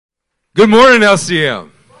Good morning, LCM.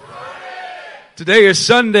 Today is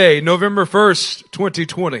Sunday, November 1st,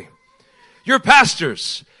 2020. Your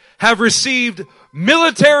pastors have received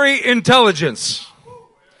military intelligence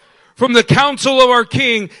from the council of our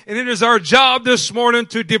King, and it is our job this morning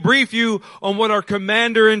to debrief you on what our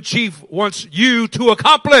Commander-in-Chief wants you to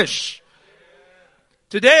accomplish.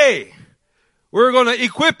 Today, we're going to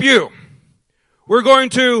equip you. We're going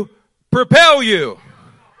to propel you.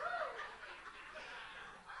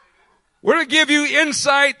 We're going to give you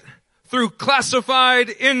insight through classified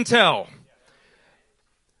intel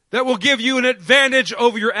that will give you an advantage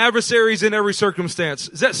over your adversaries in every circumstance.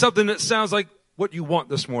 Is that something that sounds like what you want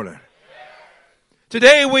this morning?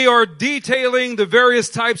 Today we are detailing the various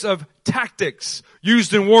types of tactics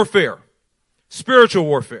used in warfare, spiritual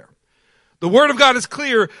warfare. The Word of God is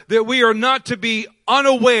clear that we are not to be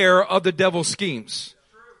unaware of the devil's schemes.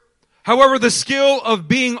 However, the skill of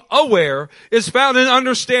being aware is found in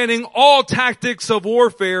understanding all tactics of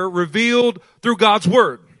warfare revealed through God's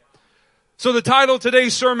Word. So the title of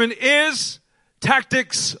today's sermon is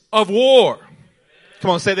Tactics of War. Come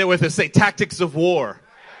on, say that with us. Say Tactics of War.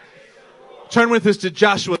 Turn with us to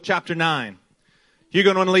Joshua chapter 9. You're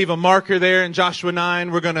going to want to leave a marker there in Joshua 9.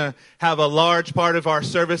 We're going to have a large part of our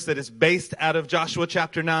service that is based out of Joshua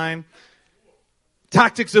chapter 9.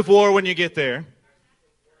 Tactics of War when you get there.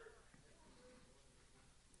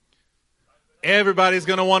 Everybody's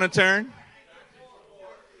going to want to turn.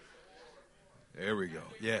 There we go.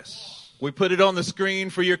 Yes. We put it on the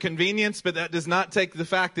screen for your convenience, but that does not take the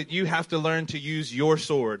fact that you have to learn to use your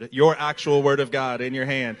sword, your actual Word of God in your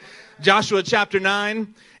hand. Joshua chapter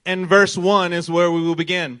 9 and verse 1 is where we will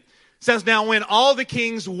begin. It says, "Now when all the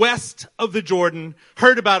kings west of the Jordan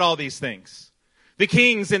heard about all these things, the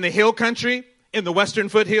kings in the hill country, in the western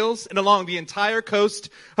foothills, and along the entire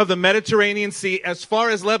coast of the Mediterranean Sea as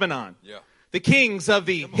far as Lebanon, the kings of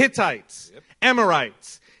the Hittites,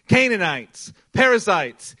 Amorites, Canaanites,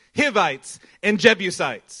 Perizzites, Hivites, and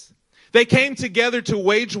Jebusites. They came together to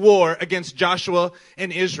wage war against Joshua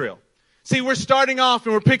and Israel." See, we're starting off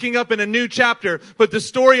and we're picking up in a new chapter, but the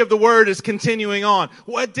story of the Word is continuing on.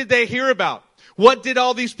 What did they hear about? What did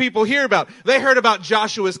all these people hear about? They heard about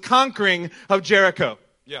Joshua's conquering of Jericho.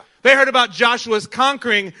 They heard about Joshua's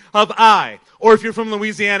conquering of Ai. Or if you're from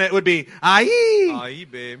Louisiana, it would be Ai. Ai,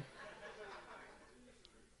 babe.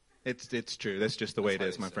 It's true. That's just the way it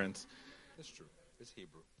is, my friends. It's true. It's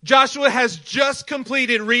Hebrew. Joshua has just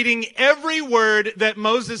completed reading every word that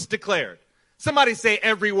Moses declared. Somebody say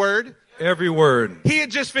every word. Every word. He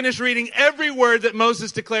had just finished reading every word that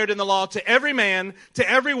Moses declared in the law to every man, to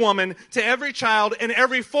every woman, to every child, and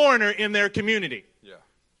every foreigner in their community.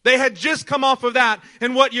 They had just come off of that,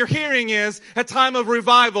 and what you're hearing is a time of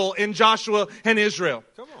revival in Joshua and Israel.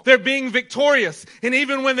 They're being victorious, and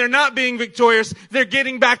even when they're not being victorious, they're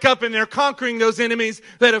getting back up and they're conquering those enemies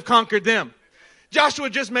that have conquered them. Joshua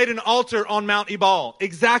just made an altar on Mount Ebal,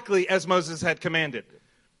 exactly as Moses had commanded.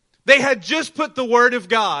 They had just put the Word of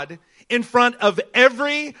God in front of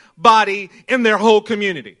everybody in their whole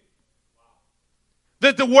community.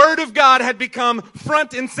 That the Word of God had become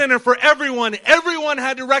front and center for everyone. Everyone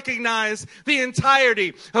had to recognize the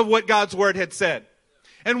entirety of what God's Word had said.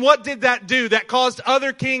 And what did that do? That caused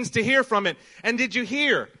other kings to hear from it. And did you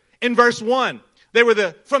hear in verse 1? They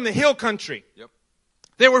were from the hill country.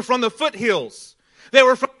 They were from the foothills. They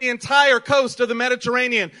were from the entire coast of the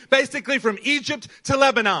Mediterranean. Basically from Egypt to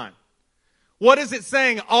Lebanon. What is it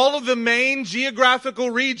saying? All of the main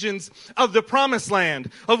geographical regions of the promised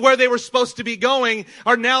land, of where they were supposed to be going,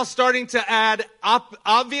 are now starting to add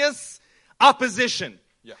obvious opposition.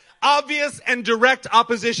 Obvious and direct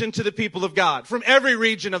opposition to the people of God from every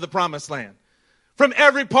region of the promised land. From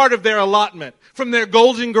every part of their allotment. From their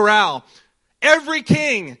golden corral. Every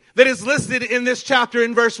king that is listed in this chapter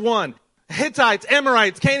in verse 1. Hittites,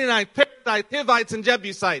 Amorites, Canaanites, Perizzites, Hivites, and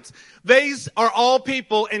Jebusites. These are all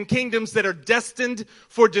people and kingdoms that are destined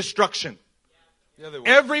for destruction.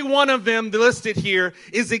 Every one of them listed here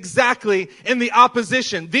is exactly in the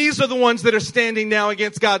opposition. These are the ones that are standing now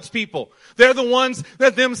against God's people. They're the ones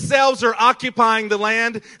that themselves are occupying the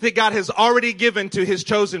land that God has already given to His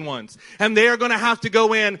chosen ones. And they are going to have to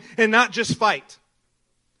go in and not just fight.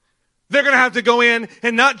 They're going to have to go in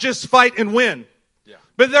and not just fight and win.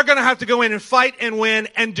 But they're going to have to go in and fight and win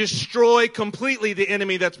and destroy completely the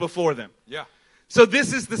enemy that's before them. So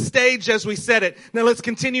this is the stage as we said it. Now let's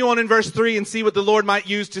continue on in verse 3 and see what the Lord might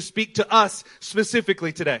use to speak to us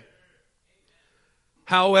specifically today.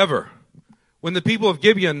 However, when the people of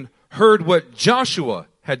Gibeon heard what Joshua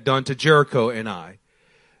had done to Jericho and Ai,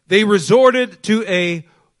 they resorted to a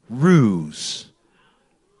ruse.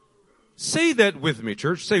 Say that with me,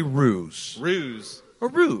 church. Say ruse. Ruse. A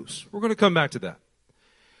ruse. We're going to come back to that.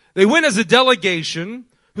 They went as a delegation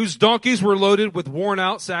whose donkeys were loaded with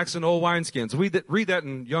worn-out sacks and old wineskins. Read that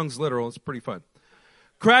in Young's Literal. It's pretty fun.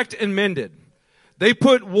 Cracked and mended. They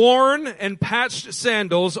put worn and patched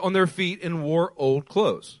sandals on their feet and wore old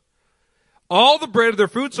clothes. All the bread of their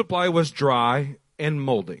food supply was dry and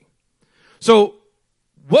moldy. So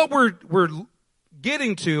what we're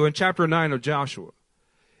getting to in chapter 9 of Joshua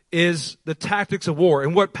is the tactics of war.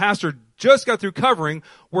 And what Pastor just got through covering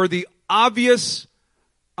were the obvious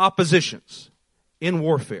oppositions in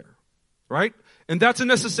warfare, right? And that's a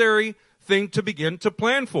necessary thing to begin to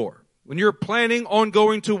plan for. When you're planning on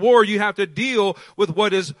going to war, you have to deal with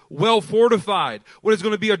what is well fortified, what is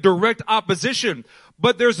going to be a direct opposition.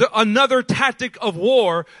 But there's another tactic of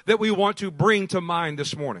war that we want to bring to mind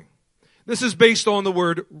this morning. This is based on the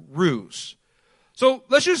word ruse. So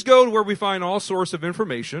let's just go to where we find all sorts of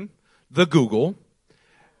information, the Google.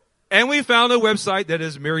 And we found a website that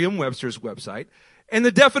is Merriam-Webster's website. And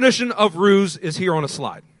the definition of ruse is here on a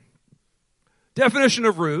slide. Definition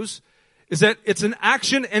of ruse is that it's an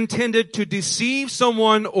action intended to deceive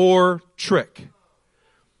someone or trick.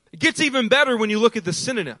 It gets even better when you look at the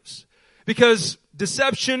synonyms, because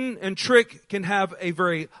deception and trick can have a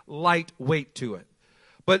very light weight to it.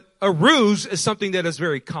 But a ruse is something that is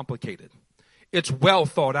very complicated. It's well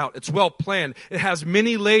thought out. It's well planned. It has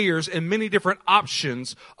many layers and many different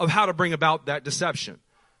options of how to bring about that deception.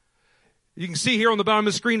 You can see here on the bottom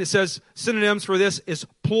of the screen, it says synonyms for this is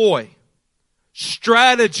ploy,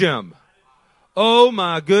 stratagem. Oh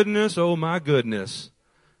my goodness, oh my goodness.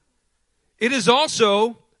 It is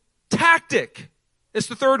also tactic. It's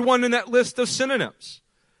the third one in that list of synonyms.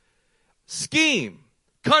 Scheme,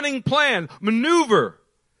 cunning plan, maneuver,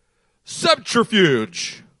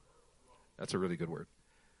 subterfuge. That's a really good word.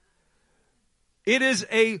 It is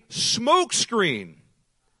a smokescreen.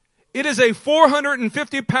 It is a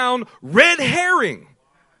 450-pound red herring.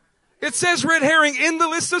 It says red herring in the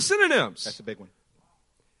list of synonyms. That's a big one.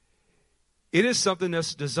 It is something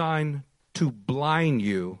that's designed to blind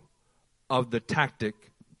you of the tactic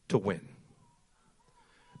to win.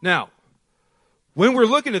 Now, when we're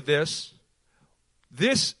looking at this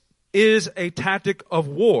is a tactic of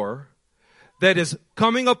war that is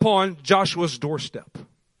coming upon Joshua's doorstep,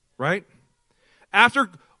 right? After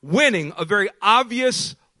winning a very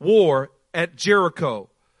obvious war at Jericho,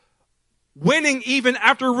 winning even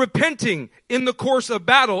after repenting in the course of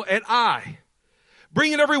battle at Ai,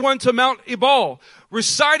 bringing everyone to Mount Ebal,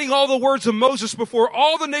 reciting all the words of Moses before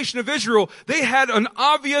all the nation of Israel, they had an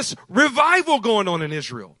obvious revival going on in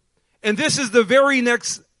Israel. And this is the very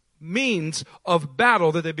next means of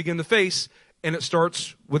battle that they begin to face, and it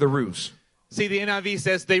starts with a ruse. See, the NIV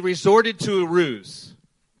says they resorted to a ruse.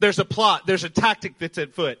 There's a plot. There's a tactic that's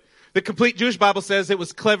at foot. The Complete Jewish Bible says it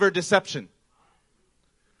was clever deception.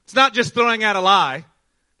 It's not just throwing out a lie,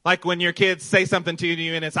 like when your kids say something to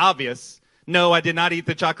you and it's obvious. No, I did not eat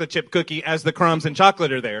the chocolate chip cookie as the crumbs and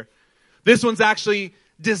chocolate are there. This one's actually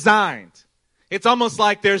designed. It's almost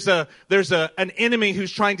like there's an enemy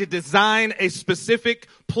who's trying to design a specific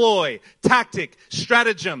ploy, tactic,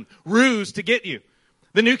 stratagem, ruse to get you.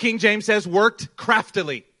 The New King James says worked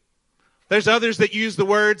craftily. There's others that use the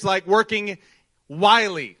words like working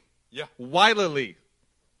wily. Yeah. Wilily.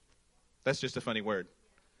 That's just a funny word.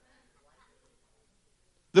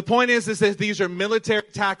 The point is that these are military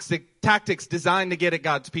tactics designed to get at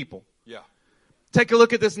God's people. Yeah. Take a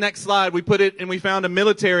look at this next slide. We put it and we found a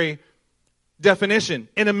military definition.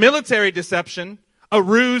 In a military deception, a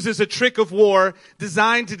ruse is a trick of war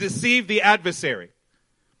designed to deceive the adversary,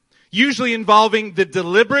 usually involving the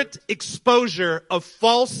deliberate exposure of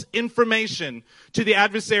false information to the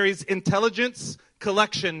adversary's intelligence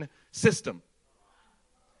collection system.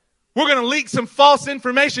 We're going to leak some false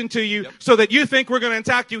information to you so that you think we're going to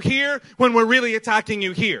attack you here when we're really attacking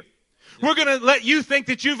you here. We're going to let you think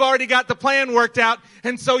that you've already got the plan worked out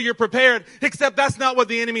and so you're prepared, except that's not what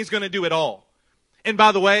the enemy's going to do at all. And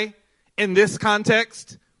by the way, in this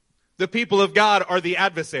context, the people of God are the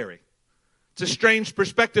adversary. It's a strange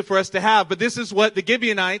perspective for us to have, but this is what the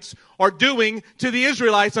Gibeonites are doing to the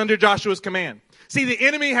Israelites under Joshua's command. See, the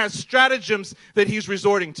enemy has stratagems that he's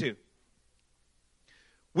resorting to.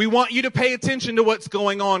 We want you to pay attention to what's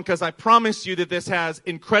going on because I promise you that this has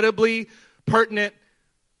incredibly pertinent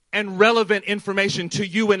and relevant information to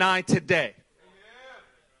you and I today.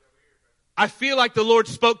 I feel like the Lord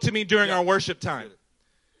spoke to me during our worship time.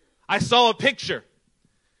 I saw a picture.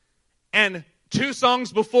 And 2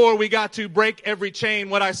 songs before we got to Break Every Chain,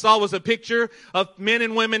 what I saw was a picture of men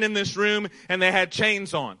and women in this room and they had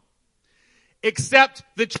chains on. Except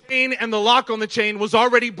the chain and the lock on the chain was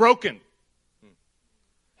already broken.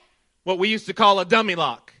 what we used to call a dummy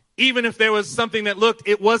lock. Even if there was something that looked,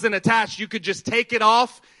 it wasn't attached, you could just take it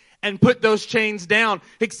off and put those chains down.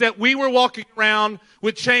 Except we were walking around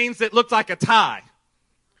with chains that looked like a tie.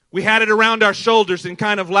 We had it around our shoulders and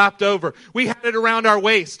kind of lapped over. We had it around our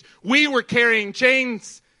waist. We were carrying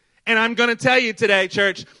chains. And I'm going to tell you today,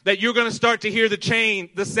 church, that you're going to start to hear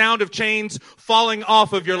the sound of chains falling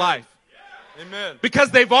off of your life. Amen.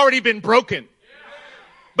 Because they've already been broken.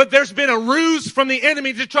 But there's been a ruse from the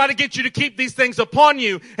enemy to try to get you to keep these things upon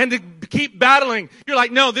you and to keep battling. You're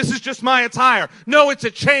like, no, this is just my attire. No, it's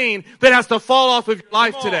a chain that has to fall off of your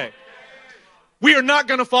life today. We are not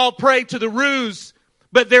going to fall prey to the ruse,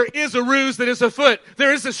 but there is a ruse that is afoot.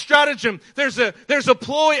 There is a stratagem. There's a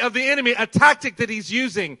ploy of the enemy, a tactic that he's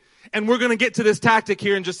using. And we're going to get to this tactic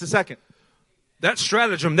here in just a second. That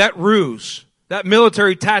stratagem, that ruse, that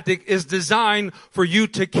military tactic is designed for you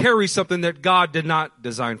to carry something that God did not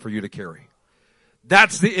design for you to carry.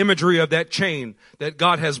 That's the imagery of that chain that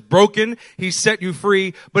God has broken. He set you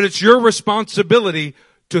free, but it's your responsibility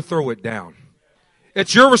to throw it down.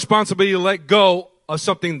 It's your responsibility to let go of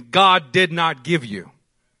something God did not give you.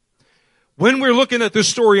 When we're looking at this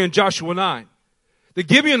story in Joshua 9, the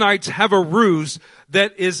Gibeonites have a ruse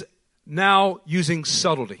that is now using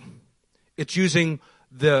subtlety. It's using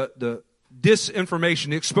the disinformation,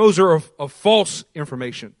 the exposure of false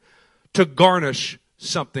information to garnish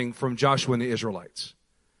something from Joshua and the Israelites.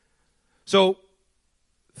 So,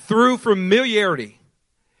 through familiarity,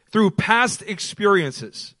 through past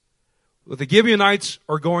experiences, what the Gibeonites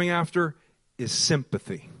are going after is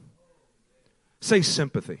sympathy. Say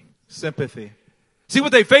sympathy. Sympathy. See,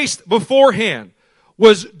 what they faced beforehand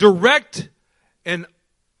was direct and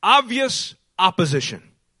obvious opposition.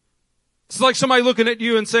 It's like somebody looking at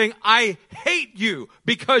you and saying, I hate you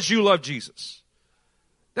because you love Jesus.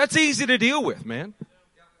 That's easy to deal with, man.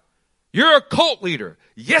 You're a cult leader.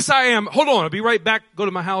 Yes, I am. Hold on, I'll be right back. Go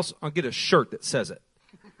to my house. I'll get a shirt that says it.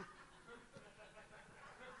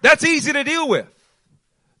 That's easy to deal with.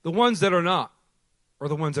 The ones that are not are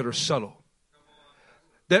the ones that are subtle.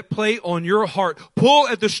 That play on your heart. Pull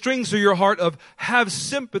at the strings of your heart of have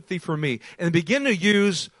sympathy for me and begin to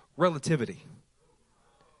use relativity.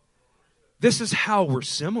 This is how we're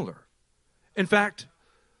similar. In fact,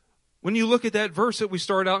 when you look at that verse that we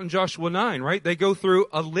started out in Joshua 9, right? They go through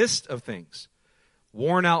a list of things.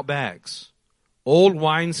 Worn out bags, old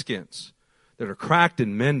wineskins that are cracked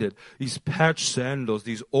and mended, these patched sandals,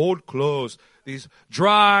 these old clothes, these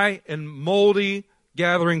dry and moldy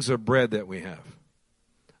gatherings of bread that we have.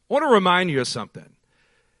 I want to remind you of something.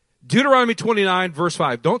 Deuteronomy 29, verse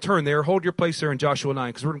 5. Don't turn there. Hold your place there in Joshua 9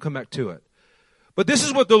 because we're going to come back to it. But this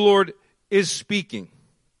is what the Lord is speaking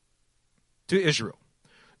to Israel.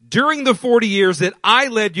 During the 40 years that I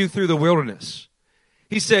led you through the wilderness,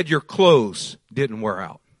 he said, your clothes didn't wear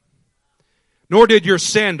out, nor did your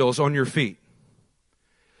sandals on your feet.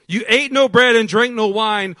 You ate no bread and drank no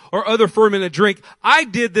wine or other fermented drink. I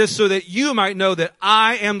did this so that you might know that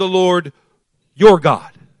I am the Lord, your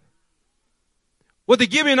God. What the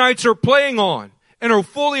Gibeonites are playing on and are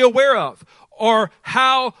fully aware of are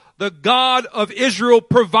how the God of Israel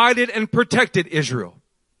provided and protected Israel.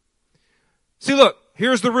 See, look,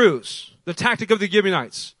 here's the ruse, the tactic of the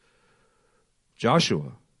Gibeonites.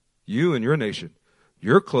 Joshua, you and your nation,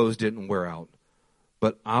 your clothes didn't wear out,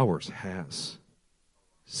 but ours has.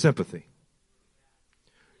 Sympathy.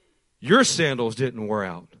 Your sandals didn't wear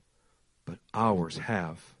out, but ours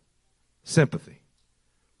have. Sympathy.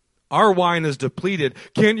 Our wine is depleted.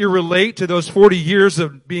 Can't you relate to those 40 years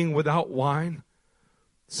of being without wine?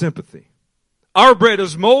 Sympathy. Our bread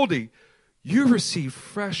is moldy. You receive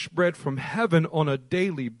fresh bread from heaven on a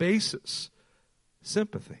daily basis.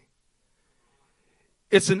 Sympathy.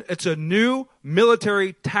 It's a new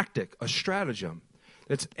military tactic, a stratagem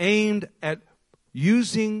that's aimed at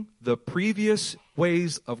using the previous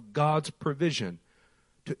ways of God's provision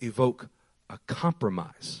to evoke a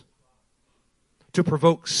compromise, to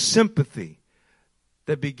provoke sympathy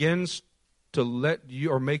that begins to let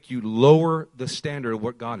you or make you lower the standard of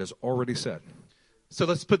what God has already said. So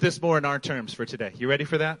let's put this more in our terms for today. You ready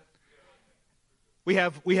for that? We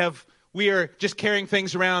are just carrying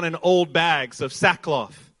things around in old bags of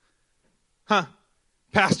sackcloth.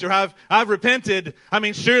 Pastor, I've repented. I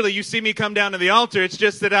mean, surely you see me come down to the altar. It's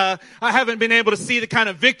just that I haven't been able to see the kind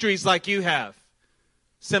of victories like you have.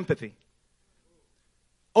 Sympathy.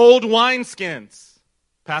 Old wineskins.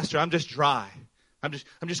 Pastor, I'm just dry. I'm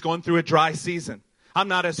just going through a dry season. I'm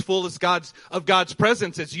not as full as God's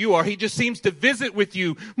presence as you are. He just seems to visit with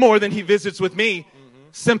you more than he visits with me.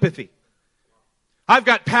 Sympathy. I've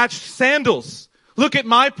got patched sandals. Look at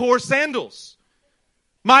my poor sandals.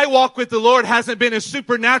 My walk with the Lord hasn't been as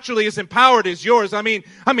supernaturally as empowered as yours. I mean,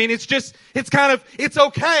 it's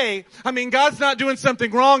okay. I mean, God's not doing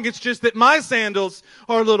something wrong. It's just that my sandals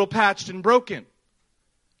are a little patched and broken.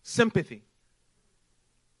 Sympathy.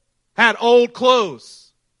 Had old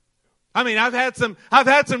clothes. I mean, I've had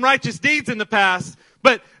some righteous deeds in the past,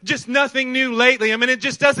 but just nothing new lately. I mean, it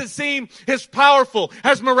just doesn't seem as powerful,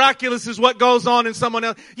 as miraculous as what goes on in someone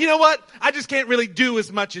else. You know what? I just can't really do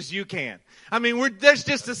as much as you can. I mean, there's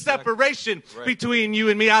just a separation between you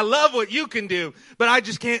and me. I love what you can do, but I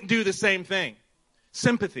just can't do the same thing.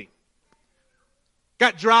 Sympathy.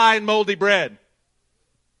 Got dry and moldy bread.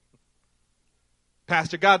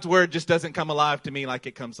 Pastor, God's word just doesn't come alive to me like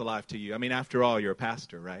it comes alive to you. I mean, after all, you're a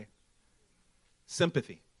pastor, right?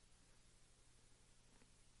 Sympathy.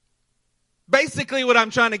 Basically, what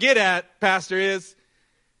I'm trying to get at, Pastor, is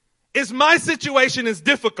my situation is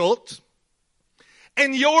difficult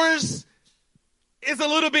and yours is a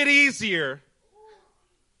little bit easier.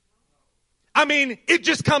 I mean, it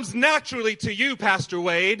just comes naturally to you, Pastor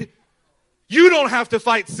Wade. You don't have to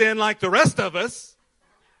fight sin like the rest of us.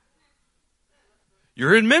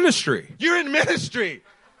 You're in ministry. You're in ministry.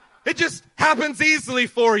 It just happens easily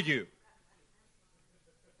for you.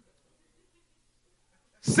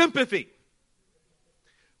 Sympathy.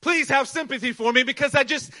 Please have sympathy for me because I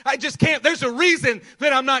just can't. There's a reason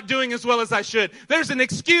that I'm not doing as well as I should. There's an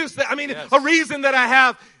excuse a reason that I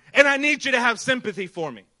have, and I need you to have sympathy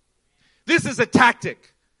for me. This is a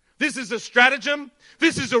tactic. This is a stratagem.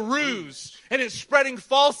 This is a ruse, and it's spreading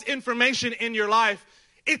false information in your life.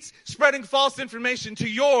 It's spreading false information to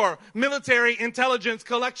your military intelligence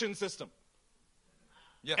collection system.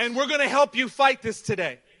 Yes. And we're going to help you fight this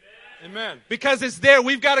today. Amen. Because it's there.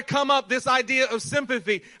 We've got to come up this idea of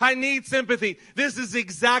sympathy. I need sympathy. This is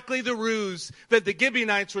exactly the ruse that the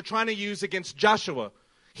Gibeonites were trying to use against Joshua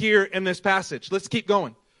here in this passage. Let's keep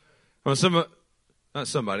going. Well,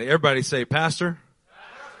 everybody say, Pastor,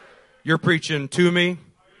 you're preaching to me,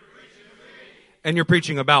 and you're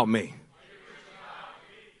preaching about me.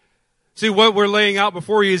 See, what we're laying out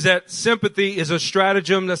before you is that sympathy is a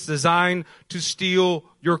stratagem that's designed to steal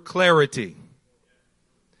your clarity.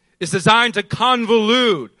 It's designed to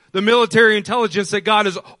convolute the military intelligence that God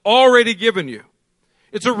has already given you.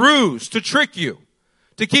 It's a ruse to trick you,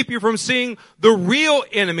 to keep you from seeing the real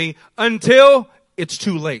enemy until it's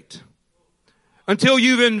too late. Until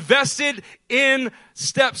you've invested in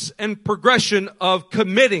steps and progression of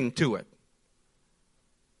committing to it.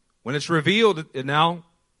 When it's revealed, now,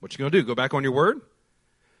 what you going to do? Go back on your word?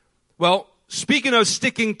 Well, speaking of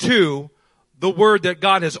sticking to the word that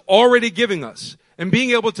God has already given us, and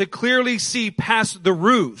being able to clearly see past the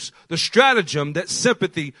ruse, the stratagem that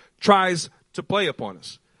sympathy tries to play upon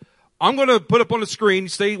us. I'm going to put up on the screen,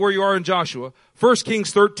 stay where you are in Joshua, 1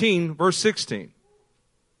 Kings 13, verse 16.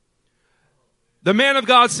 The man of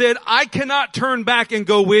God said, I cannot turn back and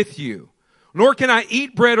go with you, nor can I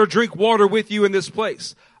eat bread or drink water with you in this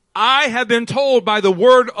place. I have been told by the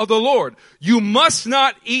word of the Lord, you must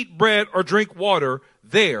not eat bread or drink water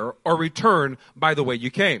there or return by the way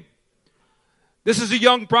you came. This is a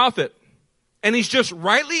young prophet, and he's just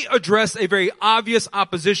rightly addressed a very obvious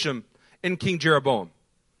opposition in King Jeroboam.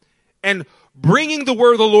 And bringing the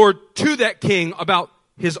word of the Lord to that king about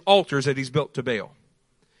his altars that he's built to Baal.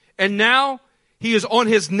 And now he is on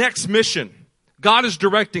his next mission. God is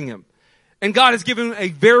directing him. And God has given him a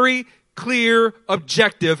very clear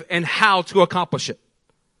objective and how to accomplish it.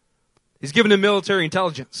 He's given him military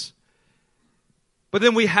intelligence. But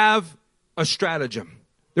then we have a stratagem.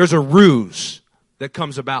 There's a ruse that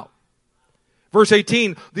comes about. Verse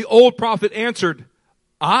 18, the old prophet answered,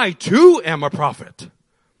 I too am a prophet.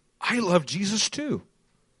 I love Jesus too.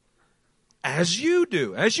 As you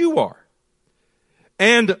do, as you are.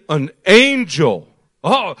 And an angel.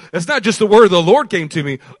 Oh, it's not just the word of the Lord came to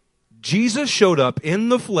me. Jesus showed up in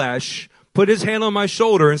the flesh, put his hand on my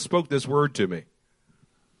shoulder and spoke this word to me.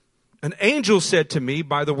 An angel said to me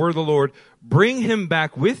by the word of the Lord, bring him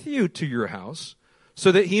back with you to your house,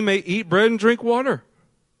 so that he may eat bread and drink water.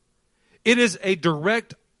 It is a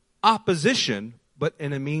direct opposition, but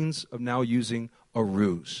in a means of now using a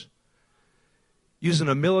ruse. Using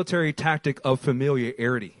a military tactic of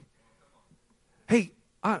familiarity. Hey,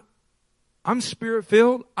 I'm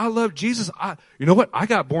spirit-filled. I love Jesus. You know what? I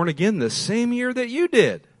got born again the same year that you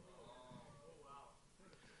did.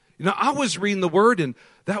 You know, I was reading the word, and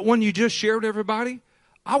that one you just shared with everybody,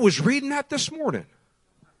 I was reading that this morning.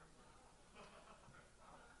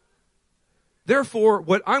 Therefore,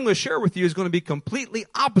 what I'm going to share with you is going to be completely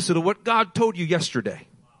opposite of what God told you yesterday.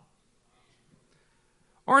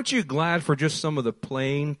 Aren't you glad for just some of the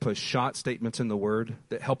plain, pshat statements in the Word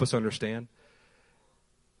that help us understand?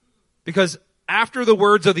 Because after the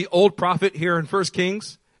words of the old prophet here in 1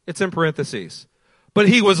 Kings, it's in parentheses. But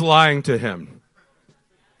he was lying to him.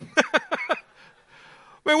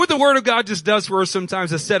 Man, what the Word of God just does for us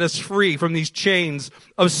sometimes is set us free from these chains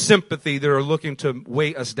of sympathy that are looking to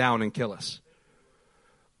weigh us down and kill us.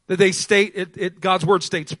 That they state, God's Word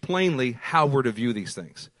states plainly how we're to view these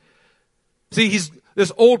things. See,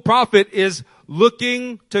 this old prophet is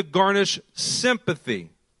looking to garnish sympathy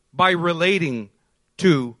by relating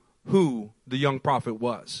to who the young prophet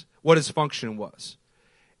was, what his function was.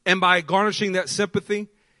 And by garnishing that sympathy,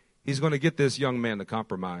 he's going to get this young man to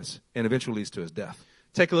compromise and eventually leads to his death.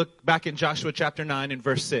 Take a look back in Joshua chapter 9 and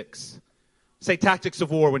verse 6. Say tactics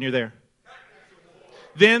of war when you're there.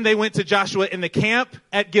 Then they went to Joshua in the camp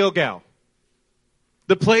at Gilgal.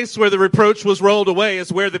 The place where the reproach was rolled away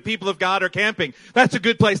is where the people of God are camping. That's a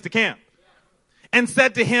good place to camp. And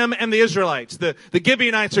said to him and the Israelites, the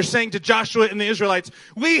Gibeonites are saying to Joshua and the Israelites,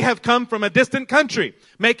 we have come from a distant country.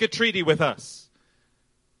 Make a treaty with us.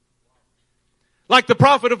 Like the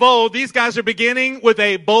prophet of old, these guys are beginning with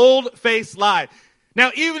a bold-faced lie.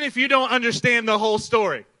 Now, even if you don't understand the whole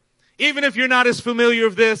story, even if you're not as familiar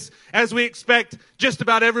with this as we expect just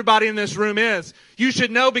about everybody in this room is, you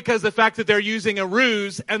should know because the fact that they're using a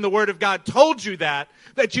ruse and the Word of God told you that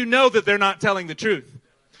you know that they're not telling the truth.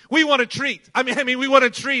 We want a treat. I mean, we want a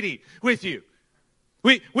treaty with you.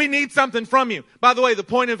 We need something from you. By the way, the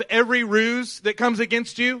point of every ruse that comes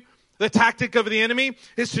against you, the tactic of the enemy,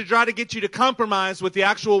 is to try to get you to compromise with the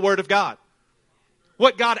actual Word of God.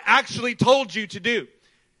 What God actually told you to do.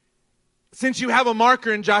 Since you have a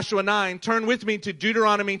marker in Joshua 9, turn with me to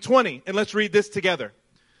Deuteronomy 20, and let's read this together.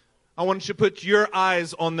 I want you to put your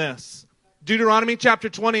eyes on this. Deuteronomy chapter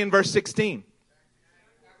 20 and verse 16.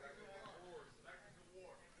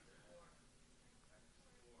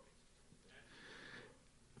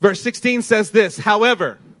 Verse 16 says this,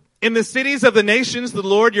 however, in the cities of the nations the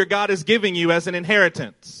Lord your God is giving you as an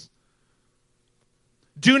inheritance,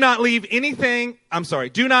 do not leave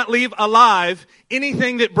alive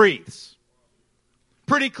anything that breathes.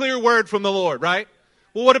 Pretty clear word from the Lord, right?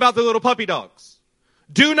 Well, what about the little puppy dogs?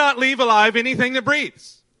 Do not leave alive anything that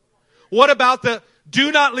breathes. What about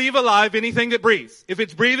do not leave alive anything that breathes? If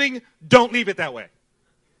it's breathing, don't leave it that way.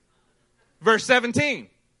 Verse 17,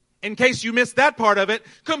 in case you missed that part of it,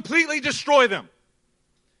 completely destroy them.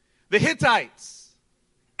 The Hittites,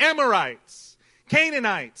 Amorites,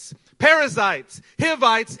 Canaanites, Perizzites,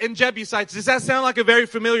 Hivites, and Jebusites. Does that sound like a very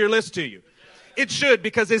familiar list to you? It should,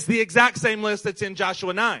 because it's the exact same list that's in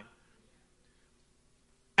Joshua 9.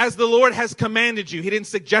 As the Lord has commanded you. He didn't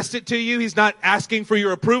suggest it to you. He's not asking for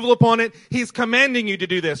your approval upon it. He's commanding you to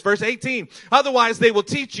do this. Verse 18. Otherwise, they will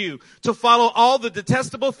teach you to follow all the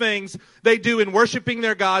detestable things they do in worshiping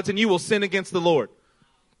their gods, and you will sin against the Lord.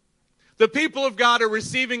 The people of God are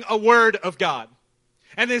receiving a word of God,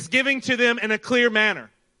 and is giving to them in a clear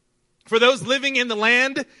manner. For those living in the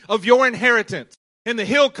land of your inheritance, in the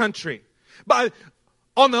hill country,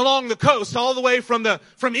 along the coast, all the way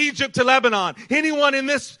from Egypt to Lebanon, anyone in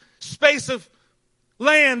this space of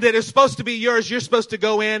land that is supposed to be yours, you're supposed to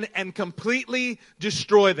go in and completely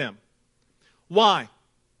destroy them. Why?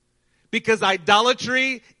 Because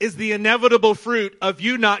idolatry is the inevitable fruit of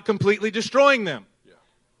you not completely destroying them. Yeah.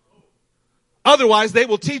 Otherwise, they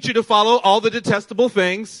will teach you to follow all the detestable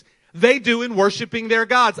things they do in worshiping their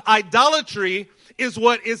gods. Idolatry is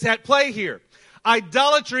what is at play here.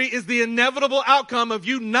 Idolatry is the inevitable outcome of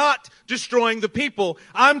you not destroying the people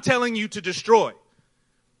I'm telling you to destroy.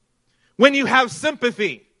 When you have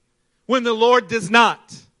sympathy, when the Lord does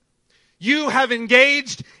not, you have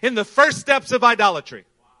engaged in the first steps of idolatry.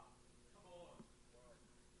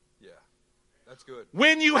 Yeah, that's good.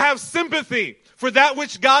 When you have sympathy for that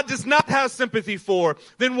which God does not have sympathy for,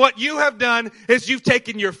 then what you have done is you've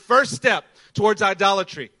taken your first step towards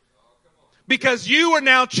idolatry. Because you are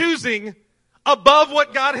now choosing above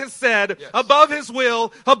what God has said, yes, above His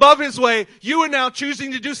will, above His way. You are now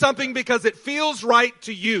choosing to do something because it feels right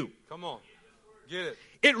to you. Come on. Get it.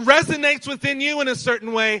 It resonates within you in a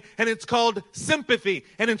certain way, and it's called sympathy,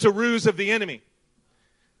 and it's a ruse of the enemy.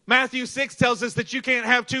 Matthew 6 tells us that you can't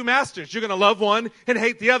have two masters. You're going to love one and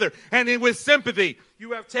hate the other. And with sympathy,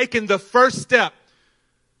 you have taken the first step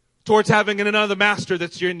towards having another master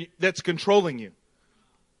that's controlling you.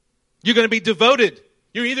 You're going to be devoted.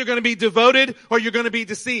 You're either going to be devoted or you're going to be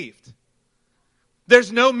deceived.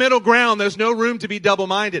 There's no middle ground. There's no room to be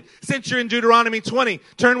double-minded. Since you're in Deuteronomy 20,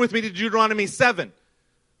 turn with me to Deuteronomy 7.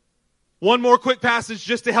 One more quick passage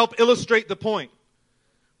just to help illustrate the point.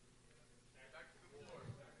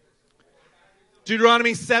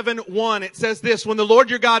 Deuteronomy 7:1, it says this, when the Lord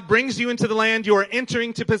your God brings you into the land you are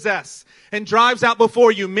entering to possess and drives out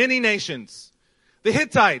before you many nations, the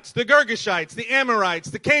Hittites, the Girgashites, the Amorites,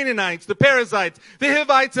 the Canaanites, the Perizzites, the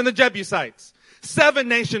Hivites, and the Jebusites, 7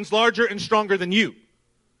 nations larger and stronger than you.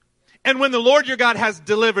 And when the Lord your God has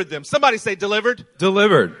delivered them, somebody say delivered.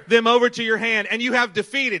 Delivered. Them over to your hand, and you have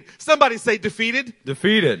defeated. Somebody say defeated.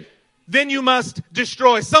 Defeated. Then you must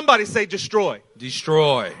destroy. Somebody say destroy.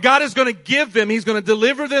 Destroy. God is going to give them. He's going to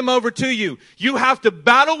deliver them over to you. You have to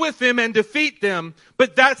battle with them and defeat them,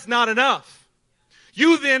 but that's not enough.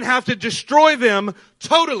 You then have to destroy them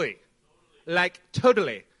totally. Like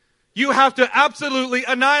totally. You have to absolutely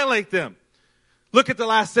annihilate them. Look at the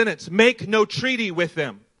last sentence. Make no treaty with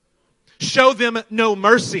them. Show them no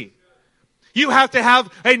mercy. You have to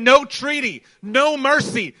have a no treaty, no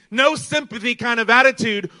mercy, no sympathy kind of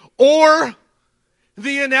attitude, or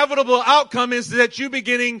the inevitable outcome is that you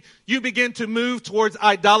begin to move towards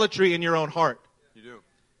idolatry in your own heart. You do.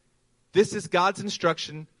 This is God's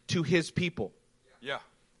instruction to His people. Yeah.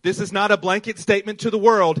 This is not a blanket statement to the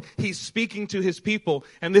world. He's speaking to His people,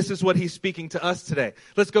 and this is what He's speaking to us today.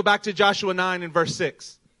 Let's go back to Joshua 9 and verse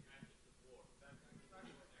 6.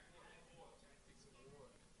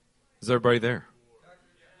 Is everybody there?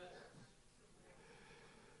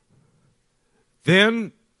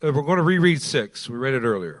 Then, we're going to reread 6. We read it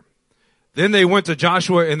earlier. Then they went to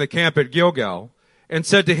Joshua in the camp at Gilgal and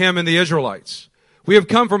said to him and the Israelites, we have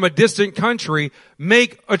come from a distant country.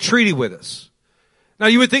 Make a treaty with us. Now,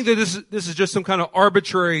 you would think that this is just some kind of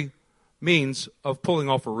arbitrary means of pulling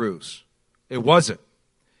off a ruse. It wasn't.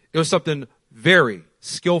 It was something very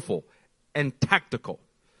skillful and tactical.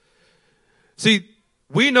 See,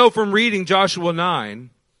 we know from reading Joshua 9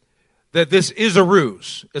 that this is a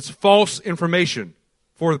ruse. It's false information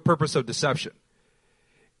for the purpose of deception.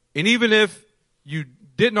 And even if you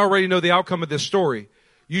didn't already know the outcome of this story,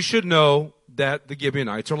 you should know that the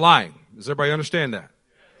Gibeonites are lying. Does everybody understand that?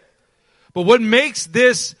 But what makes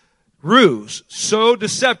this ruse so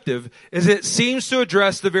deceptive is it seems to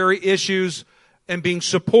address the very issues and being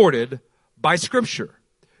supported by Scripture.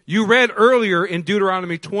 You read earlier in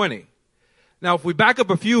Deuteronomy 20. Now, if we back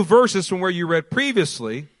up a few verses from where you read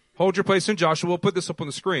previously, hold your place in Joshua, we'll put this up on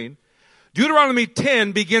the screen. Deuteronomy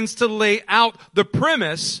 10 begins to lay out the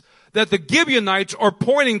premise that the Gibeonites are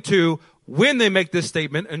pointing to when they make this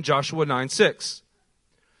statement in Joshua 9:6.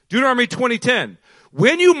 Deuteronomy 20:10.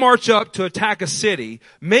 When you march up to attack a city,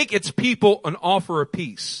 make its people an offer of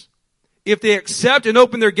peace. If they accept and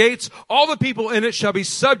open their gates, all the people in it shall be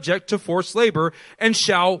subject to forced labor and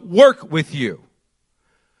shall work with you.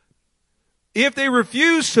 If they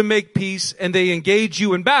refuse to make peace and they engage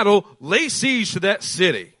you in battle, lay siege to that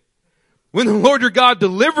city. When the Lord your God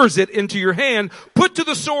delivers it into your hand, put to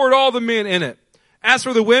the sword all the men in it. As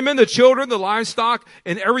for the women, the children, the livestock,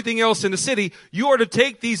 and everything else in the city, you are to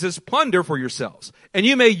take these as plunder for yourselves. And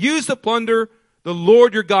you may use the plunder the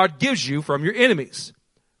Lord your God gives you from your enemies.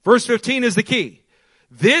 Verse 15 is the key.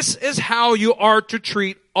 This is how you are to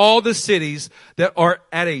treat all the cities that are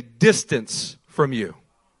at a distance from you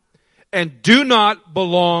and do not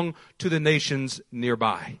belong to the nations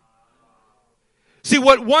nearby. See,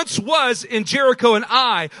 what once was in Jericho and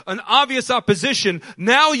Ai an obvious opposition,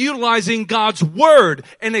 now utilizing God's word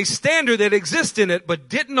and a standard that exists in it but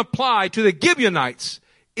didn't apply to the Gibeonites,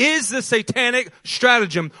 is the satanic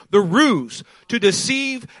stratagem, the ruse to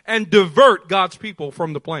deceive and divert God's people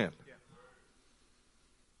from the plan.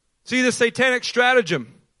 See, the satanic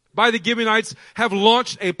stratagem by the Gibeonites have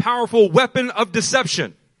launched a powerful weapon of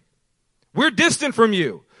deception. We're distant from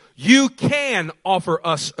you. You can offer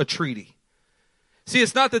us a treaty. See,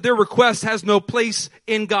 it's not that their request has no place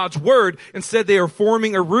in God's word. Instead, they are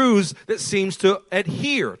forming a ruse that seems to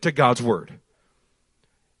adhere to God's word.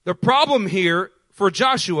 The problem here for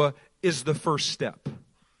Joshua is the first step.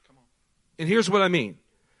 And here's what I mean.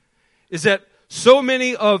 Is that so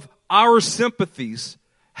many of our sympathies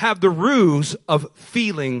have the ruse of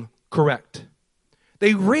feeling correct.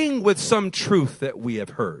 They ring with some truth that we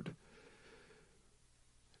have heard.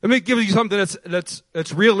 Let me give you something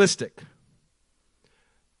that's realistic.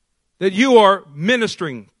 That you are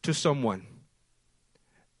ministering to someone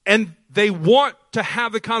and they want to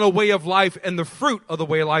have the kind of way of life and the fruit of the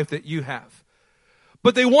way of life that you have.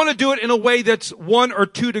 But they want to do it in a way that's 1 or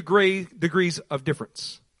 2 degrees of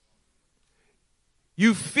difference.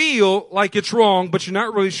 You feel like it's wrong, but you're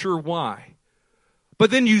not really sure why. But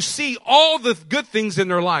then you see all the good things in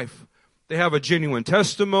their life. They have a genuine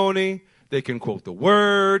testimony. They can quote the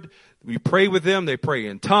word. We pray with them. They pray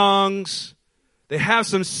in tongues. They have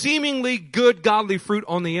some seemingly good godly fruit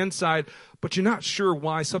on the inside, but you're not sure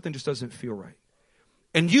why. Something just doesn't feel right.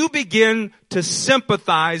 and you begin to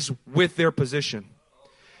sympathize with their position.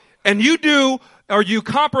 And you do, or you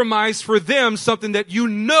compromise for them something that you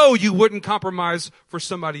know you wouldn't compromise for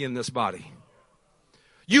somebody in this body.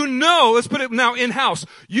 You know, let's put it now in-house.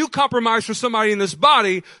 You compromise for somebody in this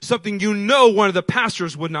body something you know one of the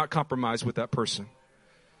pastors would not compromise with that person.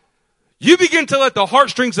 You begin to let the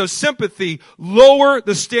heartstrings of sympathy lower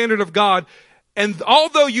the standard of God. And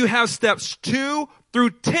although you have steps 2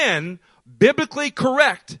 through 10 biblically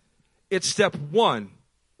correct, it's step 1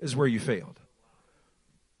 is where you failed.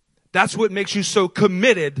 That's what makes you so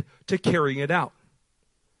committed to carrying it out.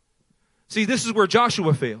 See, this is where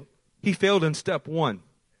Joshua failed. He failed in step 1.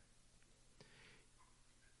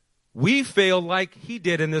 We fail like he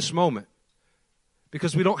did in this moment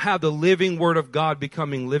because we don't have the living word of God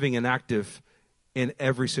becoming living and active in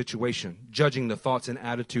every situation, judging the thoughts and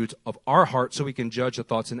attitudes of our heart so we can judge the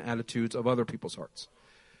thoughts and attitudes of other people's hearts.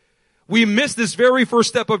 We miss this very first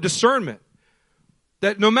step of discernment,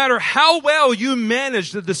 that no matter how well you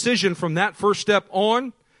manage the decision from that first step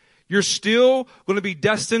on, you're still going to be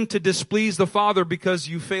destined to displease the Father because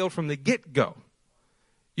you failed from the get-go.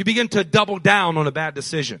 You begin to double down on a bad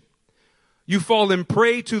decision. You fall in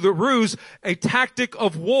prey to the ruse, a tactic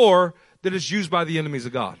of war that is used by the enemies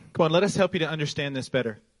of God. Come on, let us help you to understand this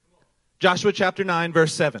better. Joshua chapter 9,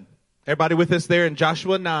 verse 7. Everybody with us there in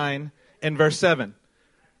Joshua 9 and verse 7.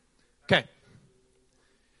 Okay.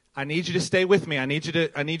 I need you to stay with me. I need you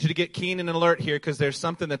to get keen and alert here because there's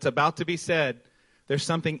something that's about to be said. There's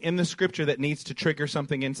something in the scripture that needs to trigger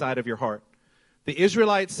something inside of your heart. The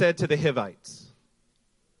Israelites said to the Hivites.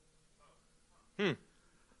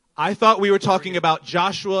 I thought we were talking about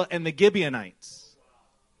Joshua and the Gibeonites.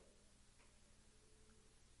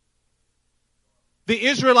 The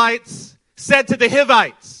Israelites said to the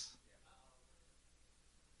Hivites.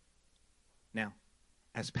 Now,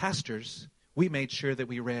 as pastors, we made sure that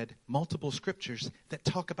we read multiple scriptures that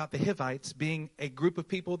talk about the Hivites being a group of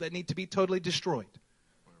people that need to be totally destroyed.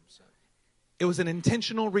 It was an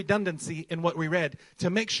intentional redundancy in what we read to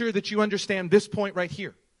make sure that you understand this point right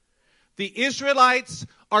here. The Israelites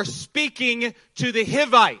are speaking to the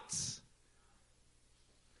Hivites.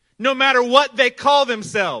 No matter what they call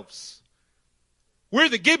themselves. We're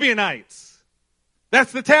the Gibeonites.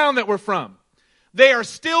 That's the town that we're from. They are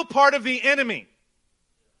still part of the enemy.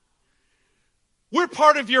 We're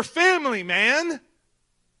part of your family, man.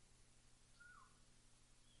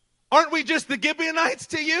 Aren't we just the Gibeonites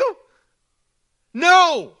to you?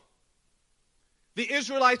 No. The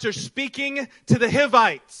Israelites are speaking to the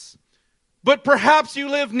Hivites. But perhaps you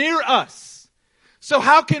live near us. So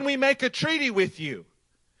how can we make a treaty with you?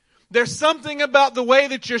 There's something about the way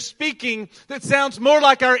that you're speaking that sounds more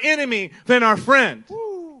like our enemy than our friend.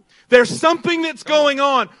 Woo. There's something that's going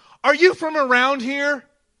on. Are you from around here?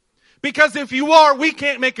 Because if you are, we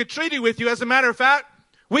can't make a treaty with you. As a matter of fact,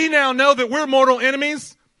 we now know that we're mortal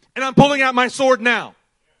enemies, and I'm pulling out my sword now.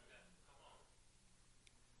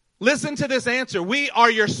 Listen to this answer. We are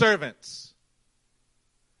your servants.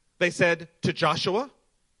 They said to Joshua.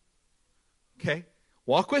 Okay,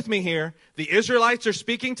 walk with me here. The Israelites are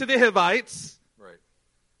speaking to the Hivites. Right.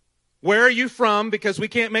 Where are you from? Because we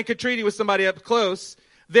can't make a treaty with somebody up close.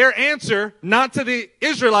 Their answer, not to the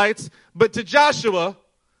Israelites, but to Joshua,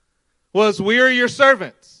 was, we are your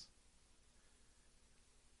servants.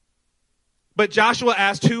 But Joshua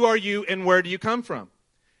asked, who are you and where do you come from?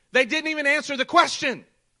 They didn't even answer the question.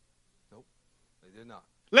 Nope, they did not.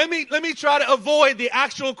 Let me try to avoid the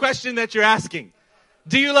actual question that you're asking.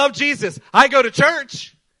 Do you love Jesus? I go to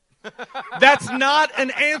church. That's not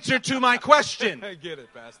an answer to my question. I get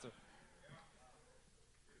it, Pastor.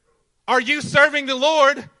 Are you serving the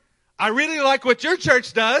Lord? I really like what your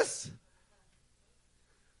church does.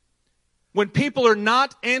 When people are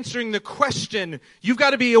not answering the question, you've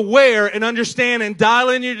got to be aware and understand and dial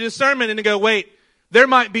in your discernment and to go, wait, there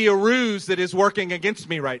might be a ruse that is working against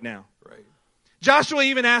me right now. Right. Joshua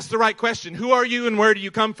even asked the right question. Who are you and where do you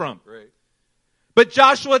come from? Right. But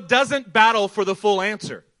Joshua doesn't battle for the full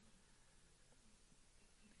answer.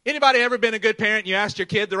 Anybody ever been a good parent? You asked your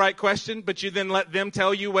kid the right question, but you then let them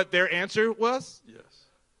tell you what their answer was? Yes.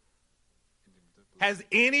 Has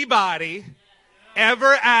anybody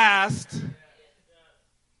ever asked?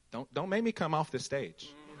 Don't make me come off the stage.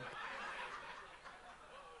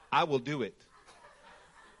 I will do it.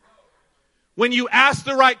 When you ask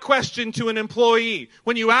the right question to an employee,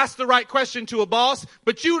 when you ask the right question to a boss,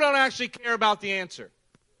 but you don't actually care about the answer.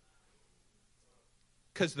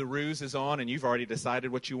 Because the ruse is on and you've already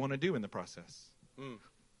decided what you want to do in the process.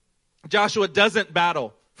 Joshua doesn't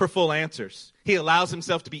battle for full answers. He allows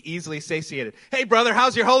himself to be easily satiated. Hey, brother,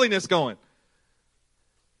 how's your holiness going?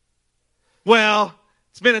 Well,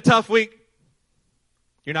 It's been a tough week.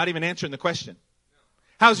 You're not even answering the question.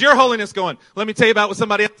 How's your holiness going? Let me tell you about what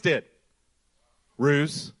somebody else did.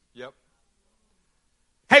 Ruse. Yep.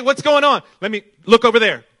 Hey, what's going on? Let me look over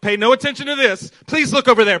there. Pay no attention to this. Please look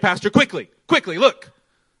over there, Pastor. Quickly, look.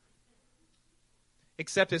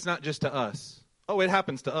 Except it's not just to us. Oh, it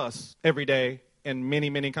happens to us every day in many,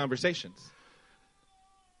 many conversations.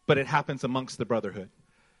 But it happens amongst the brotherhood.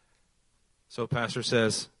 So pastor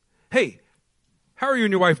says, hey, how are you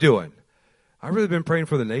and your wife doing? I've really been praying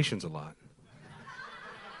for the nations a lot.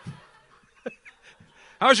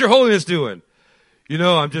 How's your holiness doing?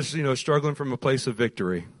 I'm just, struggling from a place of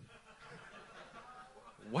victory.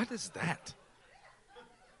 What is that?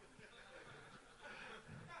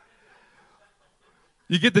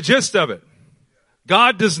 You get the gist of it.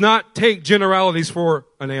 God does not take generalities for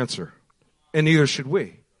an answer, and neither should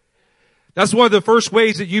we. That's one of the first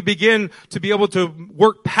ways that you begin to be able to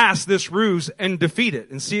work past this ruse and defeat it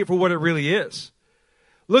and see it for what it really is.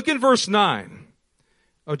 Look in verse 9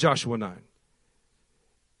 of Joshua 9.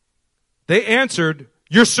 They answered,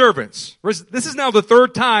 your servants. This is now the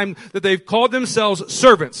third time that they've called themselves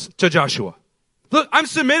servants to Joshua. Look, I'm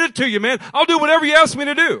submitted to you, man. I'll do whatever you ask me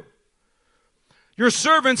to do. Your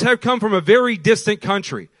servants have come from a very distant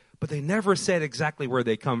country, but they never said exactly where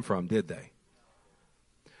they come from, did they?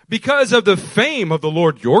 Because of the fame of the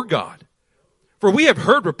Lord your God. For we have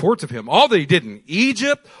heard reports of him, all that he did in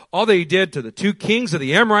Egypt, all that he did to the two kings of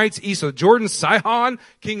the Amorites east of Jordan, Sihon,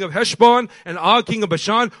 king of Heshbon, and Og, king of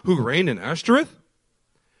Bashan, who reigned in Ashtoreth.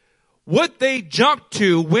 What they jumped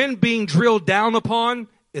to when being drilled down upon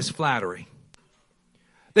is flattery.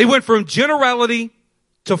 They went from generality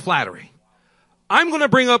to flattery. I'm going to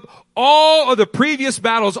bring up all of the previous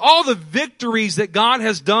battles, all the victories that God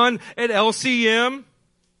has done at LCM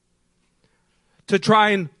to try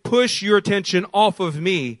and push your attention off of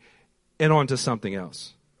me and onto something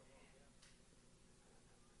else.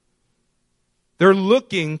 They're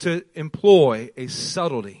looking to employ a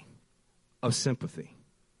subtlety of sympathy.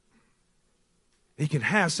 You can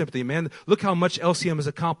have sympathy, man. Look how much LCM has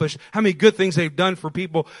accomplished, how many good things they've done for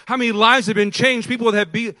people, how many lives have been changed, people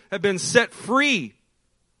that have been set free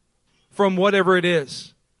from whatever it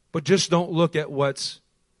is. But just don't look at what's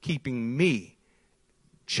keeping me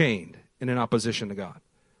chained and in opposition to God.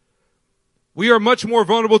 We are much more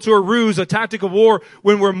vulnerable to a ruse, a tactic of war,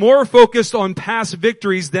 when we're more focused on past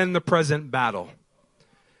victories than the present battle.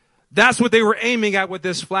 That's what they were aiming at with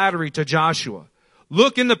this flattery to Joshua.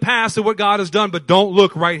 Look in the past at what God has done, but don't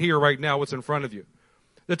look right here, right now, what's in front of you.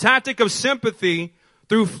 The tactic of sympathy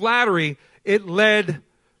through flattery, it led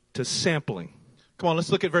to sampling. Come on, let's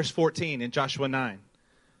look at verse 14 in Joshua 9.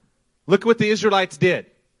 Look what the Israelites did.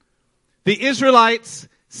 The Israelites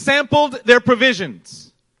sampled their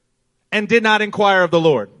provisions and did not inquire of the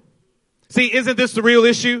Lord. See, isn't this the real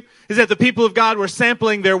issue? Is that the people of God were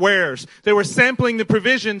sampling their wares. They were sampling the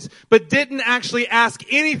provisions, but didn't actually ask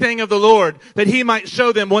anything of the Lord that he might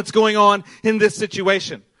show them what's going on in this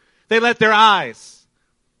situation. They let their eyes,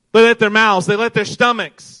 they let their mouths, they let their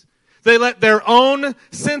stomachs, they let their own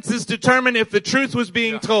senses determine if the truth was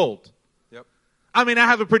being told. Yep. I mean, I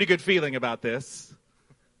have a pretty good feeling about this.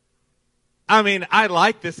 I mean, I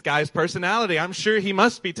like this guy's personality. I'm sure he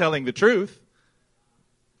must be telling the truth.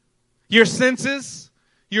 Your senses,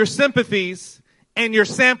 your sympathies, and your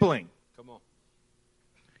sampling. Come on.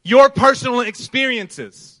 Your personal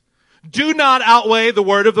experiences do not outweigh the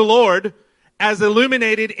word of the Lord as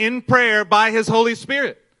illuminated in prayer by his Holy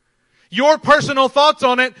Spirit. Your personal thoughts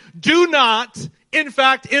on it do not, in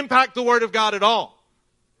fact, impact the word of God at all.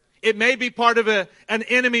 It may be part of an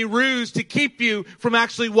enemy ruse to keep you from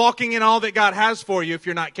actually walking in all that God has for you if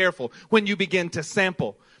you're not careful when you begin to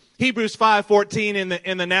sample. Hebrews 5:14 in the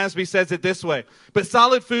NASB says it this way. But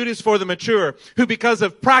solid food is for the mature, who because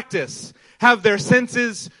of practice have their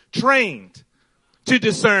senses trained to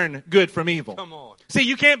discern good from evil. Come on. See,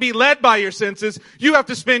 you can't be led by your senses. You have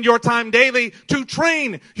to spend your time daily to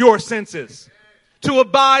train your senses, to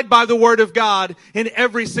abide by the word of God in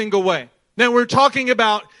every single way. Now we're talking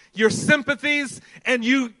about your sympathies and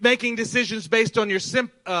you making decisions based on your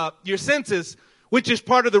senses, which is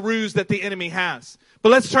part of the ruse that the enemy has. But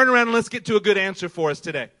let's turn around and let's get to a good answer for us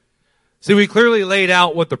today. See, we clearly laid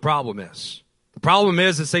out what the problem is. The problem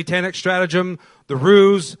is the satanic stratagem, the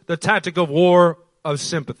ruse, the tactic of war of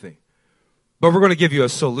sympathy. But we're going to give you a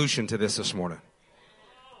solution to this morning.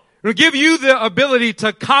 We're going to give you the ability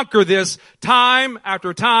to conquer this time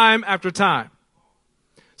after time after time.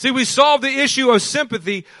 See, we solve the issue of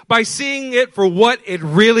sympathy by seeing it for what it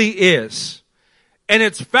really is. And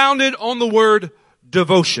it's founded on the word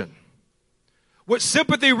devotion. What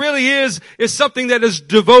sympathy really is something that is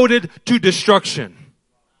devoted to destruction.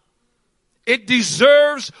 It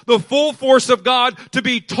deserves the full force of God to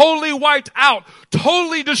be totally wiped out,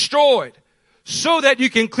 totally destroyed, so that you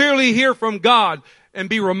can clearly hear from God and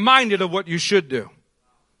be reminded of what you should do.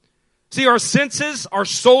 See, our senses, our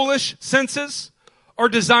soulish senses, are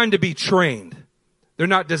designed to be trained. They're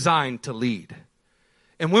not designed to lead.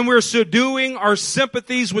 And when we're subduing our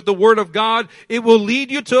sympathies with the Word of God, it will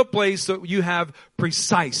lead you to a place that you have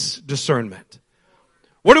precise discernment.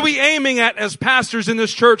 What are we aiming at as pastors in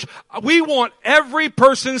this church? We want every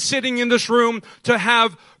person sitting in this room to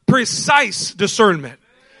have precise discernment.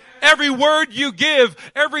 Every word you give,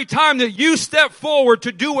 every time that you step forward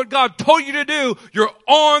to do what God told you to do, you're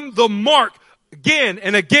on the mark again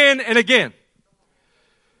and again and again.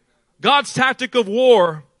 God's tactic of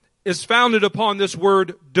war is founded upon this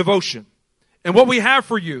word devotion. And what we have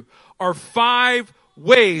for you are 5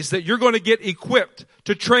 ways that you're going to get equipped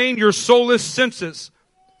to train your soulless senses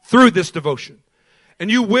through this devotion.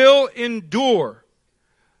 And you will endure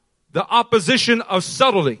the opposition of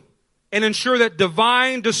subtlety and ensure that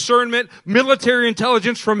divine discernment, military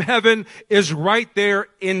intelligence from heaven is right there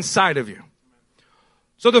inside of you.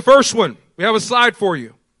 So the first one, we have a slide for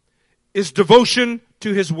you, is devotion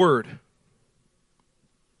to His Word.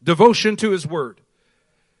 Devotion to His Word.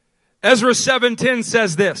 Ezra 7:10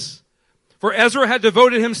 says this, for Ezra had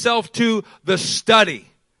devoted himself to the study.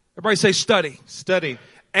 Everybody say study. Study.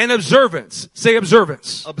 And observance. Say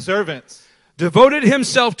observance. Observance. Devoted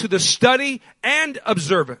himself to the study and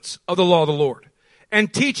observance of the law of the Lord,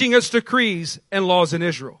 and teaching its decrees and laws in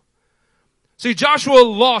Israel. See, Joshua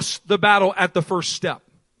lost the battle at the first step.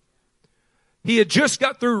 He had just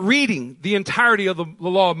got through reading the entirety of the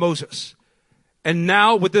law of Moses. And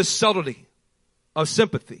now with this subtlety of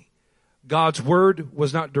sympathy, God's word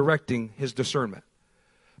was not directing his discernment.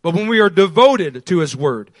 But when we are devoted to His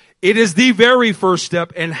Word, it is the very first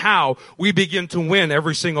step in how we begin to win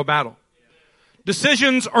every single battle.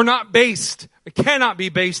 Decisions are not based, cannot be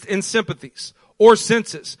based in sympathies or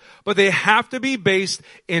senses, but they have to be based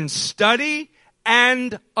in study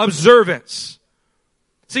and observance.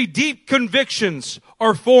 See, deep convictions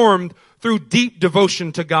are formed through deep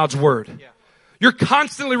devotion to God's Word. Yeah. You're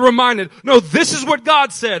constantly reminded, no, this is what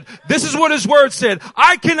God said. This is what His Word said.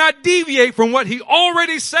 I cannot deviate from what He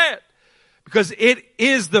already said, because it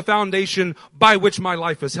is the foundation by which my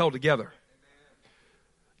life is held together.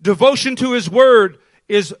 Devotion to His Word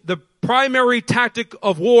is the primary tactic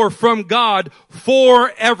of war from God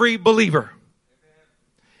for every believer.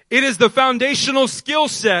 It is the foundational skill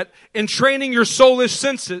set in training your soulish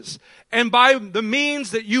senses, and by the means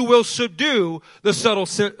that you will subdue the subtle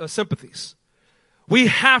sympathies. We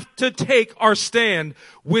have to take our stand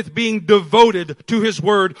with being devoted to His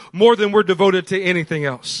Word more than we're devoted to anything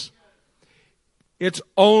else. It's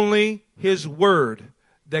only His Word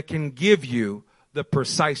that can give you the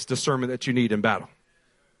precise discernment that you need in battle.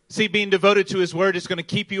 See, being devoted to His Word is going to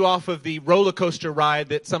keep you off of the roller coaster ride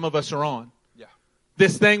that some of us are on. Yeah.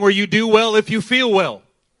 This thing where you do well if you feel well.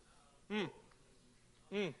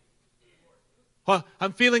 Well,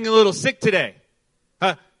 I'm feeling a little sick today.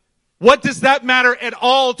 What does that matter at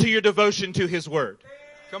all to your devotion to His Word?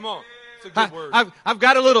 Come on. It's a good word. I've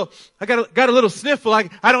got a little sniffle. I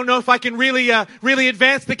don't know if I can really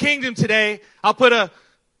advance the kingdom today. I'll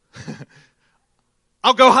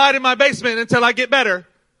go hide in my basement until I get better.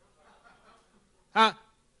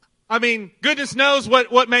 I mean, goodness knows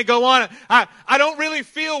what may go on. I don't really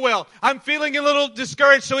feel well. I'm feeling a little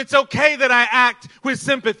discouraged, so it's okay that I act with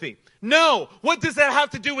sympathy. No. What does that have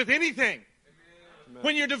to do with anything?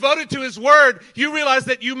 When you're devoted to His Word, you realize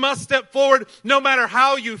that you must step forward no matter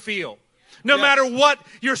how you feel. No matter what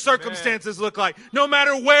your circumstances look like. No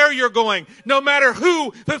matter where you're going. No matter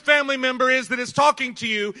who the family member is that is talking to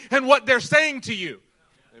you and what they're saying to you.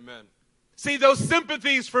 Amen. See, those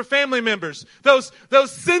sympathies for family members, those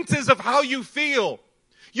senses of how you feel,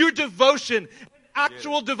 your devotion,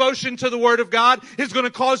 actual devotion to the Word of God is going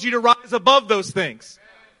to cause you to rise above those things.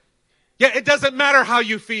 Yeah, it doesn't matter how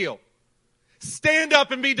you feel. Stand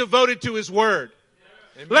up and be devoted to His Word.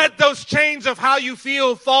 Amen. Let those chains of how you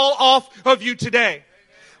feel fall off of you today. Amen.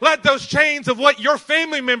 Let those chains of what your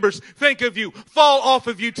family members think of you fall off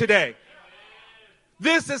of you today.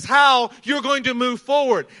 This is how you're going to move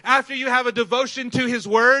forward. After you have a devotion to His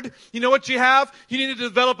Word, you know what you have? You need to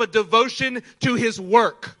develop a devotion to His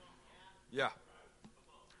work. Yeah.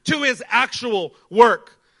 To His actual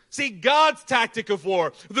work. See, God's tactic of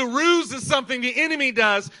war, the ruse is something the enemy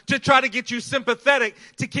does to try to get you sympathetic,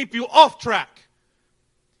 to keep you off track.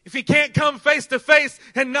 If he can't come face to face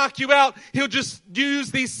and knock you out, he'll just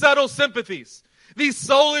use these subtle sympathies, these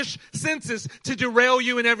soulish senses to derail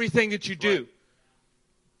you in everything that you do. Right.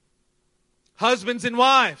 Husbands and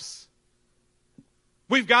wives,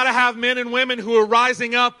 We've got to have men and women who are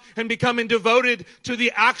rising up and becoming devoted to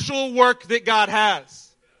the actual work that God has.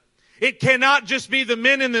 It cannot just be the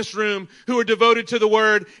men in this room who are devoted to the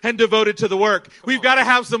word and devoted to the work. We've got to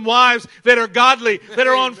have some wives that are godly, that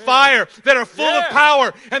are on fire, that are full of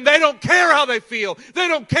power, and they don't care how they feel. They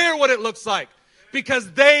don't care what it looks like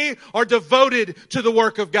because they are devoted to the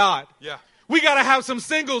work of God. Yeah. We got to have some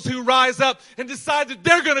singles who rise up and decide that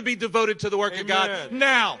they're going to be devoted to the work of God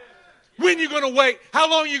now. When are you going to wait? How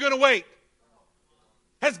long are you going to wait?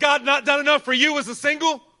 Has God not done enough for you as a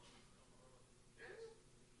single?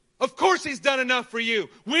 Of course He's done enough for you.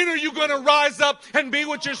 When are you going to rise up and be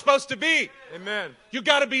what you're supposed to be? Amen. You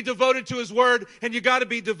got to be devoted to His word and you got to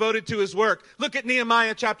be devoted to His work. Look at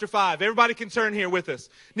Nehemiah chapter 5. Everybody can turn here with us.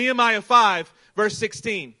 Nehemiah 5 verse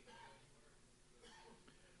 16.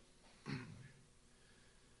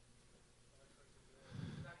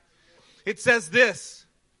 It says this: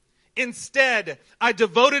 instead, I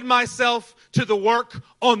devoted myself to the work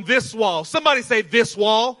on this wall. Somebody say this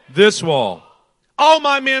wall. This wall. All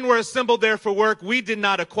my men were assembled there for work. We did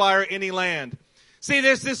not acquire any land. See,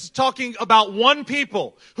 this is talking about one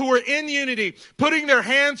people who were in unity, putting their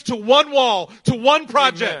hands to one wall, to one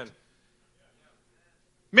project. Amen.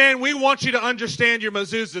 Man, we want you to understand your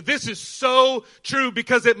mezuzah. This is so true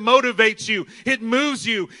because it motivates you. It moves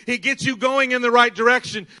you. It gets you going in the right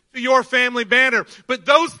direction to your family banner. But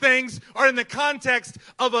those things are in the context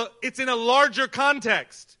of it's in a larger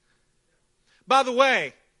context. By the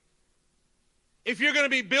way, if you're going to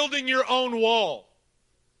be building your own wall,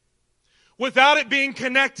 without it being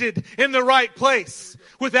connected in the right place,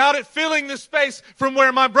 without it filling the space from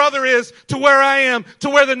where my brother is to where I am to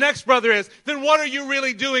where the next brother is, then what are you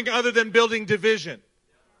really doing other than building division?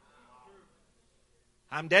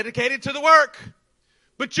 I'm dedicated to the work,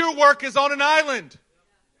 but your work is on an island.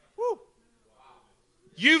 Woo.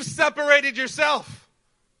 You've separated yourself.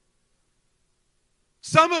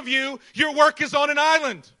 Some of you, your work is on an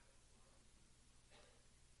island.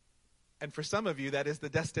 And for some of you, that is the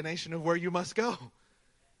destination of where you must go.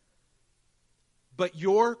 But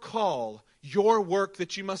your call, your work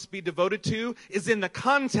that you must be devoted to is in the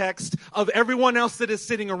context of everyone else that is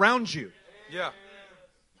sitting around you. Yeah.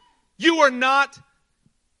 You are not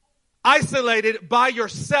isolated by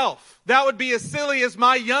yourself. That would be as silly as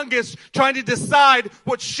my youngest trying to decide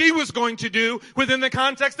what she was going to do within the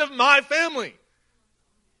context of my family.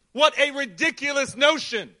 What a ridiculous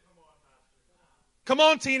notion. Come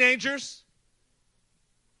on, teenagers.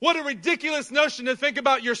 What a ridiculous notion to think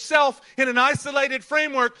about yourself in an isolated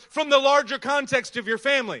framework from the larger context of your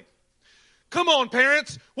family. Come on,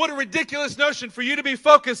 parents. What a ridiculous notion for you to be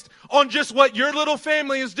focused on just what your little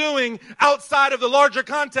family is doing outside of the larger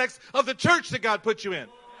context of the church that God put you in.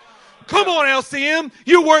 Come on, LCM.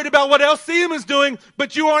 You're worried about what LCM is doing,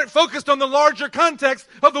 but you aren't focused on the larger context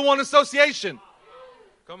of the one association.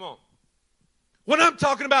 Come on. When I'm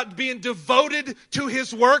talking about being devoted to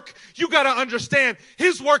His work, you got to understand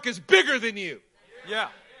His work is bigger than you. Yeah.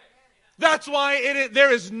 That's why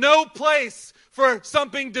there is no place for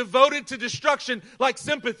something devoted to destruction like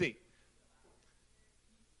sympathy.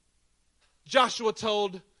 God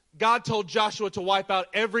told Joshua to wipe out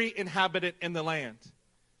every inhabitant in the land.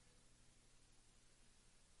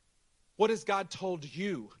 What has God told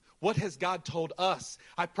you? What has God told us?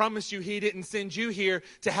 I promise you He didn't send you here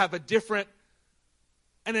to have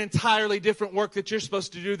an entirely different work that you're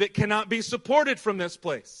supposed to do that cannot be supported from this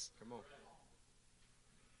place. Come on.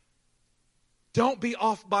 Don't be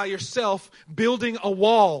off by yourself building a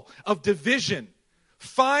wall of division.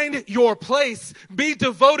 Find your place. Be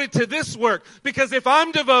devoted to this work. Because if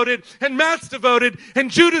I'm devoted, and Matt's devoted,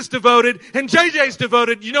 and Judah's devoted, and JJ's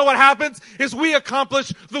devoted, you know what happens? Is we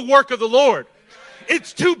accomplish the work of the Lord.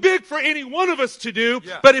 It's too big for any one of us to do,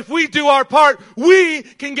 but if we do our part, we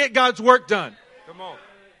can get God's work done. Come on.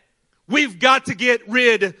 We've got to get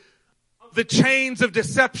rid of the chains of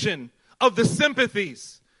deception, of the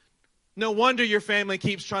sympathies. No wonder your family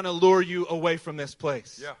keeps trying to lure you away from this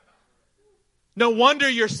place. Yeah. No wonder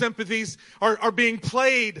your sympathies are being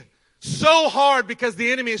played so hard because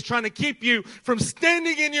the enemy is trying to keep you from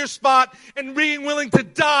standing in your spot and being willing to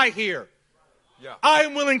die here. Yeah. I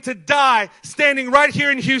am willing to die standing right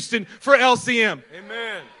here in Houston for LCM.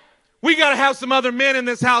 Amen. We got to have some other men in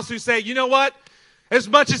this house who say, you know what? As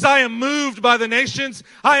much as I am moved by the nations,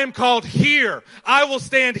 I am called here. I will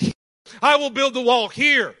stand here. I will build the wall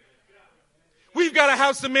here. We've got to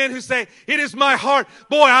have some men who say, it is my heart.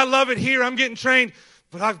 Boy, I love it here. I'm getting trained,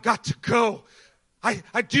 but I've got to go.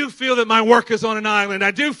 I do feel that my work is on an island.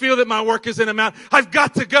 I do feel that my work is in a mountain. I've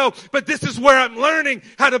got to go, but this is where I'm learning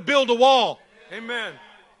how to build a wall. Amen.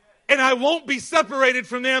 And I won't be separated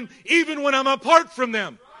from them even when I'm apart from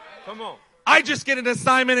them. Come on. I just get an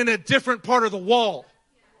assignment in a different part of the wall.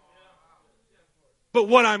 But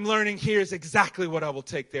what I'm learning here is exactly what I will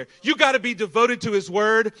take there. You got to be devoted to His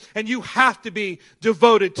Word, and you have to be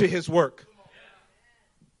devoted to His work.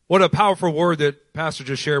 What a powerful word that Pastor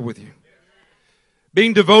just shared with you.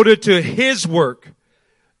 Being devoted to His work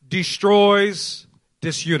destroys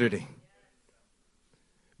disunity.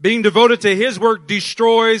 Being devoted to His work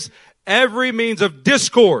destroys every means of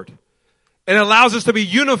discord and allows us to be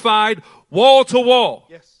unified wall to wall.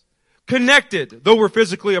 Yes. Connected, though we're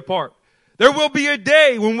physically apart. There will be a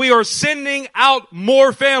day when we are sending out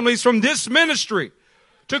more families from this ministry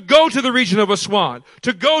to go to the region of Aswan,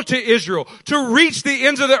 to go to Israel, to reach the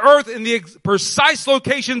ends of the earth in the precise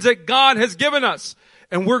locations that God has given us.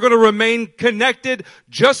 And we're going to remain connected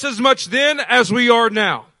just as much then as we are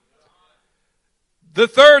now. The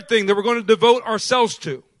third thing that we're going to devote ourselves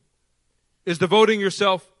to is devoting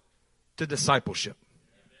yourself to discipleship.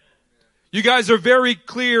 You guys are very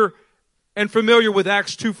clear and familiar with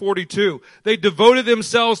Acts 2:42. They devoted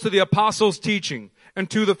themselves to the apostles' teaching and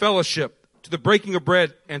to the fellowship, to the breaking of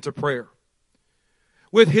bread and to prayer.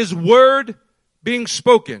 With His word being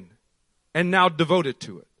spoken and now devoted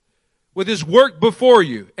to it. With His work before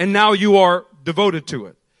you and now you are devoted to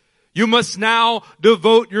it. You must now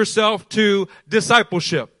devote yourself to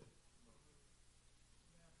discipleship.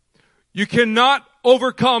 You cannot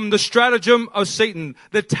overcome the stratagem of Satan,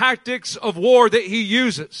 the tactics of war that he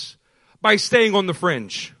uses, by staying on the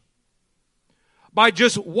fringe. By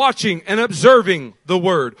just watching and observing the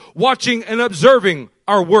word, watching and observing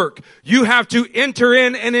our work. You have to enter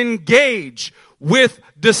in and engage with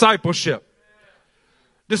discipleship.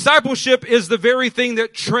 Discipleship is the very thing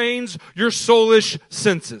that trains your soulish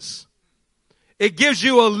senses. It gives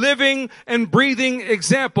you a living and breathing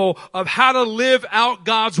example of how to live out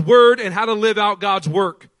God's word and how to live out God's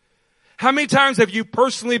work. How many times have you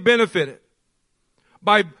personally benefited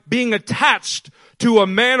by being attached to a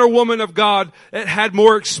man or woman of God that had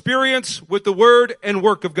more experience with the word and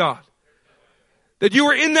work of God? That you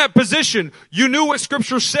were in that position. You knew what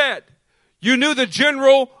Scripture said. You knew the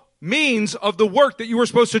general means of the work that you were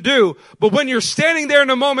supposed to do. But when you're standing there in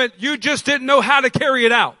a moment, you just didn't know how to carry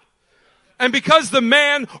it out. And because the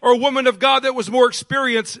man or woman of God that was more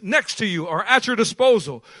experienced next to you or at your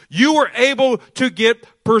disposal, you were able to get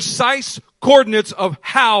precise coordinates of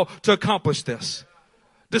how to accomplish this.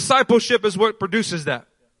 Discipleship is what produces that.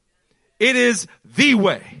 It is the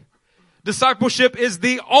way. Discipleship is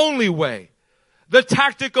the only way. The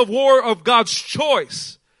tactic of war of God's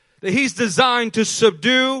choice that He's designed to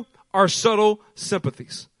subdue our subtle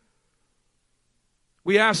sympathies.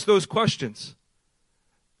 We ask those questions.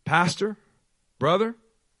 Pastor, brother,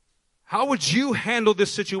 how would you handle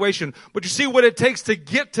this situation? But you see, what it takes to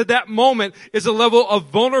get to that moment is a level of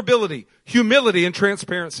vulnerability, humility, and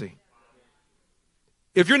transparency.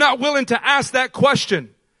 If you're not willing to ask that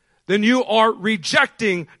question, then you are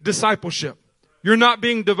rejecting discipleship. You're not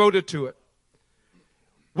being devoted to it.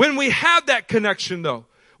 When we have that connection, though,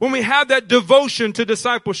 when we have that devotion to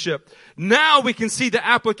discipleship, now we can see the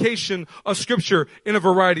application of Scripture in a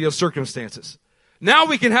variety of circumstances. Now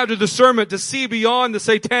we can have the discernment to see beyond the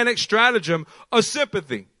satanic stratagem of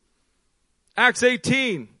sympathy. Acts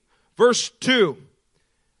 18, verse 2.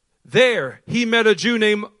 There he met a Jew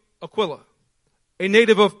named Aquila, a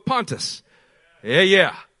native of Pontus. Who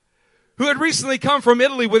had recently come from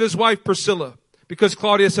Italy with his wife Priscilla, because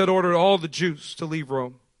Claudius had ordered all the Jews to leave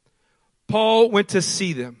Rome. Paul went to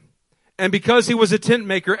see them. And because he was a tent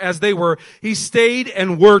maker as they were, he stayed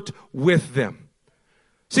and worked with them.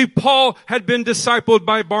 See, Paul had been discipled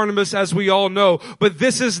by Barnabas, as we all know, but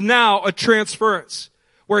this is now a transference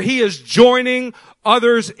where he is joining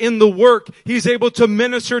others in the work. He's able to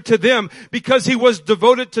minister to them because he was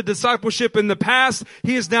devoted to discipleship in the past.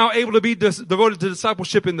 He is now able to be devoted to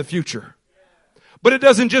discipleship in the future. But it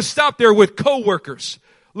doesn't just stop there with co-workers.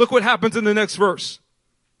 Look what happens in the next verse.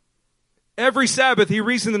 Every Sabbath he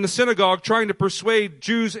reasoned in the synagogue, trying to persuade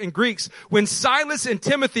Jews and Greeks. When Silas and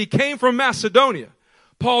Timothy came from Macedonia,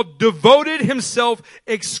 Paul devoted himself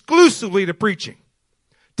exclusively to preaching,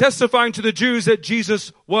 testifying to the Jews that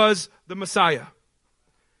Jesus was the Messiah.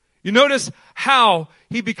 You notice how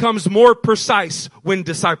he becomes more precise when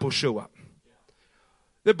disciples show up.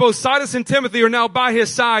 That both Silas and Timothy are now by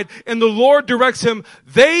his side, and the Lord directs him.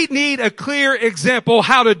 They need a clear example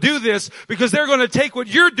how to do this, because they're going to take what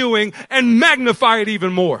you're doing and magnify it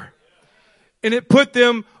even more. And it put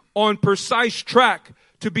them on precise track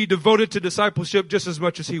to be devoted to discipleship just as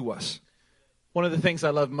much as he was. One of the things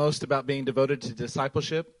I love most about being devoted to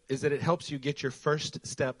discipleship is that it helps you get your first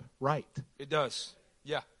step right. It does.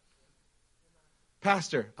 Yeah.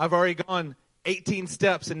 Pastor, I've already gone 18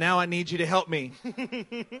 steps and now I need you to help me.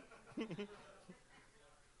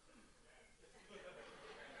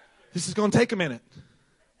 This is going to take a minute.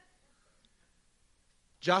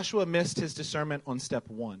 Joshua missed his discernment on step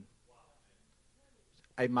 1.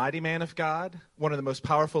 A mighty man of God, one of the most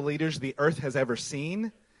powerful leaders the earth has ever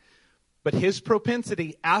seen. But his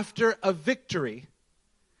propensity after a victory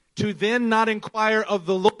to then not inquire of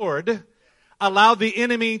the Lord allowed the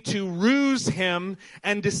enemy to ruse him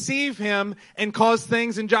and deceive him and cause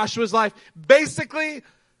things in Joshua's life. Basically,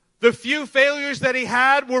 the few failures that he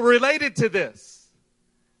had were related to this.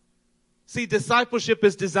 See, discipleship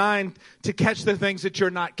is designed to catch the things that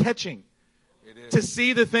you're not catching. To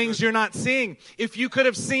see the things you're not seeing. If you could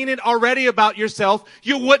have seen it already about yourself,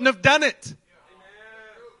 you wouldn't have done it.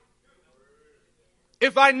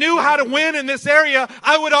 If I knew how to win in this area,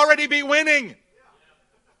 I would already be winning.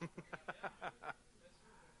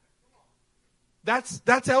 That's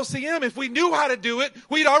LCM. If we knew how to do it,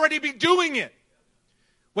 we'd already be doing it.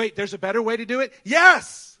 Wait, there's a better way to do it?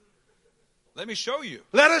 Yes. Let me show you.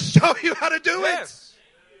 Let us show you how to do it. Yes.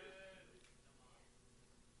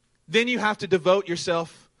 Then you have to devote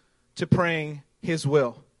yourself to praying His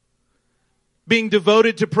will. Being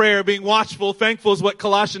devoted to prayer, being watchful, thankful is what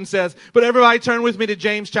Colossians says. But everybody turn with me to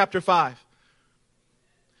James chapter 5.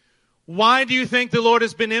 Why do you think the Lord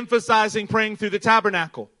has been emphasizing praying through the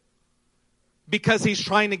tabernacle? Because He's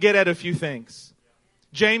trying to get at a few things.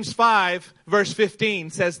 James 5 verse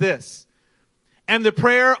 15 says this. And the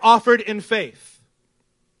prayer offered in faith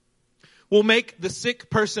will make the sick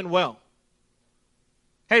person well.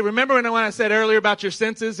 Hey, remember when I said earlier about your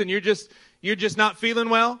senses and you're just not feeling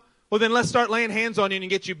well? Well, then let's start laying hands on you and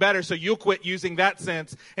get you better so you'll quit using that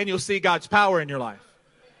sense and you'll see God's power in your life.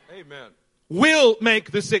 Amen. Will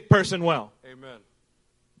make the sick person well. Amen.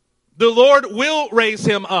 The Lord will raise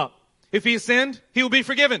him up. If he has sinned, he will be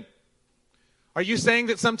forgiven. Are you saying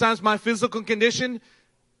that sometimes my physical condition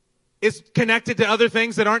is connected to other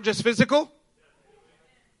things that aren't just physical?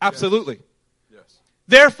 Absolutely. Yes.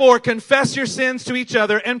 Therefore, confess your sins to each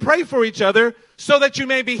other and pray for each other so that you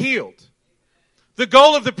may be healed. The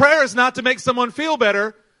goal of the prayer is not to make someone feel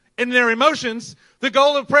better in their emotions. The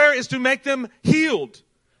goal of prayer is to make them healed.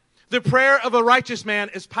 The prayer of a righteous man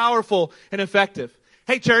is powerful and effective.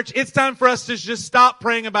 Hey, church, it's time for us to just stop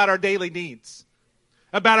praying about our daily needs,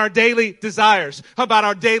 about our daily desires, about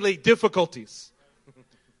our daily difficulties,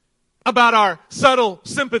 about our subtle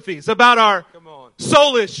sympathies, about our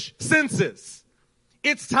soulish senses.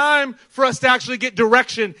 It's time for us to actually get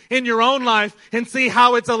direction in your own life and see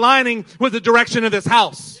how it's aligning with the direction of this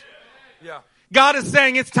house. Yeah. God is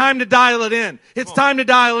saying it's time to dial it in. It's time to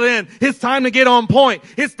dial it in. It's time to get on point.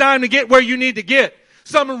 It's time to get where you need to get.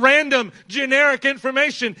 Some random generic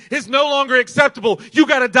information is no longer acceptable. You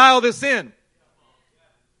got to dial this in.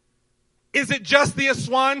 Is it just the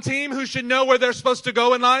Aswan team who should know where they're supposed to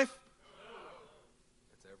go in life?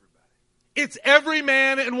 It's everybody. It's every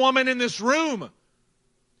man and woman in this room.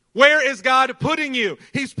 Where is God putting you?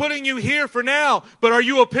 He's putting you here for now. But are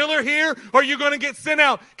you a pillar here or are you going to get sent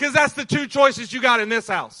out? Because that's the two choices you got in this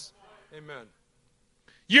house. Amen.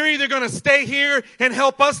 You're either going to stay here and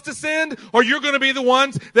help us to send or you're going to be the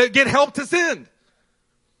ones that get help to send.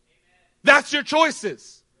 That's your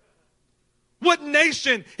choices. What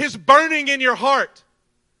nation is burning in your heart?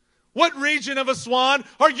 What region of Aswan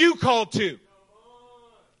are you called to?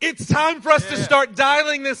 It's time for us to start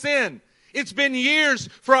dialing this in. It's been years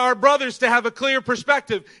for our brothers to have a clear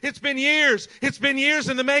perspective. It's been years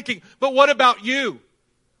in the making. But what about you?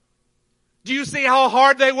 Do you see how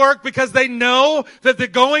hard they work because they know that the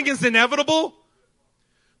going is inevitable?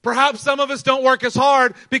 Perhaps some of us don't work as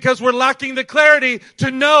hard because we're lacking the clarity to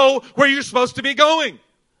know where you're supposed to be going.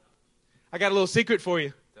 I got a little secret for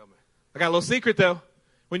you. Tell me. I got a little secret though.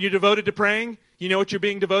 When you're devoted to praying, you know what you're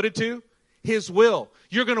being devoted to? His will.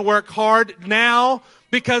 You're going to work hard now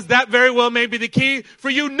because that very well may be the key for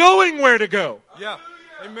you knowing where to go. Yeah.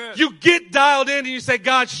 Amen. You get dialed in and you say,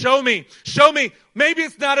 God, show me. Show me. Maybe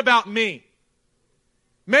it's not about me.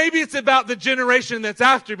 Maybe it's about the generation that's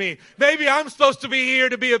after me. Maybe I'm supposed to be here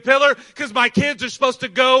to be a pillar because my kids are supposed to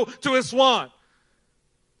go to Aswan.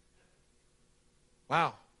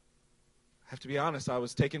 Wow. I have to be honest, I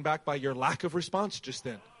was taken back by your lack of response just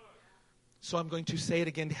then. So I'm going to say it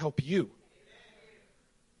again to help you.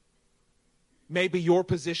 Maybe your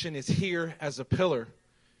position is here as a pillar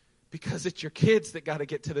because it's your kids that got to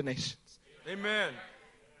get to the nations. Amen.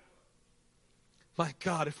 My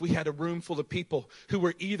God, if we had a room full of people who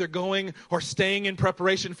were either going or staying in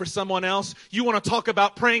preparation for someone else, you want to talk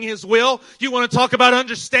about praying His will? You want to talk about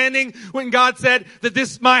understanding when God said that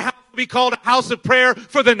this, my house, will be called a house of prayer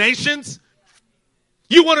for the nations?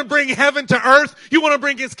 You want to bring heaven to earth? You want to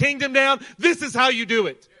bring His kingdom down? This is how you do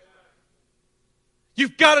it.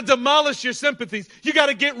 You've got to demolish your sympathies. You've got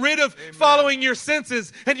to get rid of following your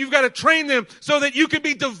senses, and you've got to train them so that you can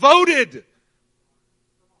be devoted.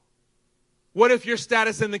 What if your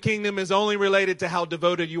status in the kingdom is only related to how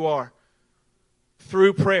devoted you are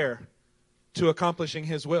through prayer to accomplishing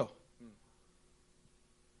His will?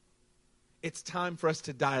 It's time for us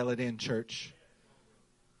to dial it in, church.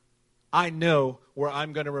 I know where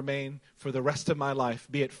I'm going to remain for the rest of my life,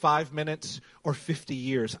 be it 5 minutes or 50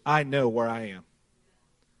 years. I know where I am.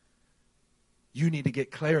 You need to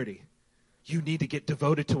get clarity. You need to get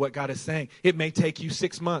devoted to what God is saying. It may take you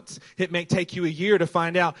 6 months. It may take you a year to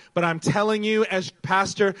find out. But I'm telling you, as your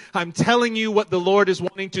pastor, I'm telling you what the Lord is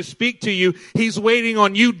wanting to speak to you. He's waiting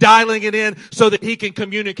on you dialing it in so that He can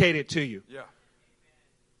communicate it to you. Yeah.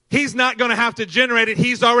 He's not going to have to generate it.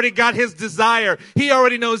 He's already got His desire. He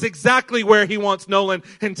already knows exactly where He wants Nolan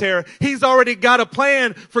and Tara. He's already got a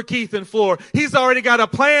plan for Keith and Floor. He's already got a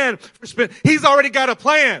plan for Spin. He's already got a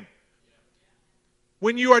plan.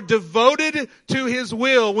 When you are devoted to His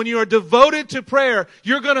will, when you are devoted to prayer,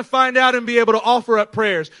 you're going to find out and be able to offer up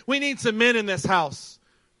prayers. We need some men in this house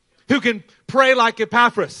who can pray like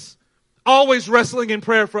Epaphras, always wrestling in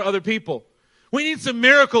prayer for other people. We need some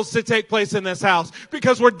miracles to take place in this house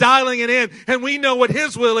because we're dialing it in and we know what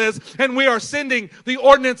His will is, and we are sending the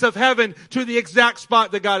ordinance of heaven to the exact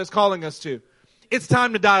spot that God is calling us to. It's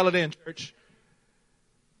time to dial it in, church.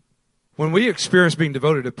 When we experience being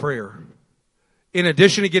devoted to prayer, in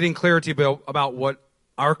addition to getting clarity about what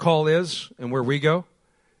our call is and where we go,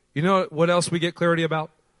 you know what else we get clarity about?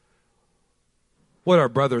 What our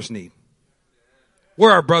brothers need.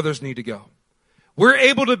 Where our brothers need to go. We're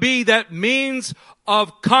able to be that means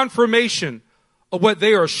of confirmation of what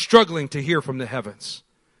they are struggling to hear from the heavens.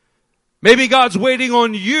 Maybe God's waiting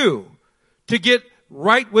on you to get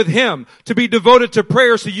right with Him, to be devoted to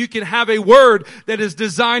prayer so you can have a word that is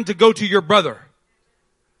designed to go to your brother.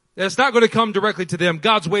 It's not going to come directly to them.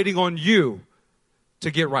 God's waiting on you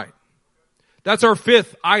to get right. That's our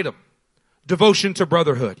fifth item. Devotion to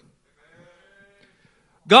brotherhood.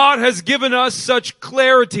 God has given us such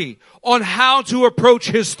clarity on how to approach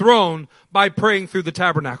His throne by praying through the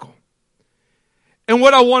tabernacle. And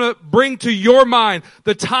what I want to bring to your mind,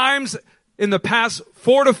 the times in the past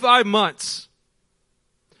 4 to 5 months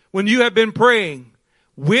when you have been praying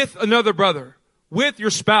with another brother, with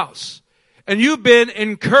your spouse, and you've been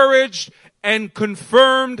encouraged and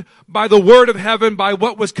confirmed by the word of heaven, by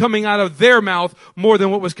what was coming out of their mouth more than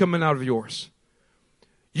what was coming out of yours.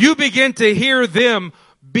 You begin to hear them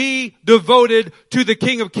be devoted to the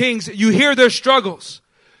King of Kings. You hear their struggles.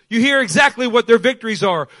 You hear exactly what their victories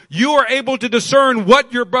are. You are able to discern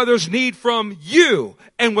what your brothers need from you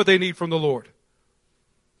and what they need from the Lord.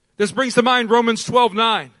 This brings to mind Romans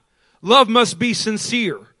 12:9. Love must be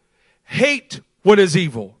sincere. Hate what is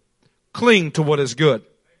evil. Cling to what is good.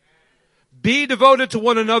 Be devoted to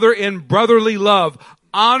one another in brotherly love.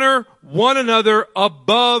 Honor one another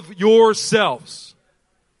above yourselves.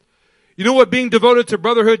 You know what being devoted to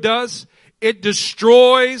brotherhood does? It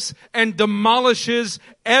destroys and demolishes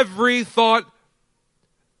every thought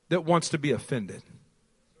that wants to be offended.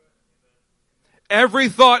 Every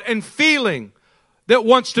thought and feeling that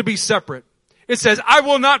wants to be separate. It says, I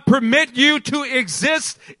will not permit you to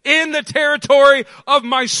exist in the territory of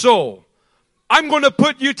my soul. I'm going to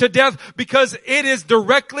put you to death because it is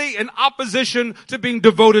directly in opposition to being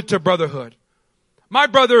devoted to brotherhood. My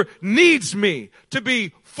brother needs me to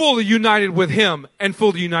be fully united with him and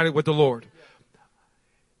fully united with the Lord.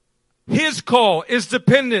 His call is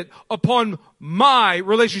dependent upon my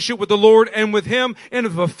relationship with the Lord and with Him. And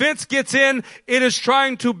if offense gets in, it is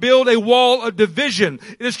trying to build a wall of division.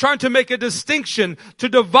 It is trying to make a distinction to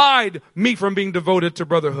divide me from being devoted to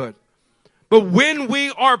brotherhood. But when we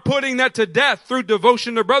are putting that to death through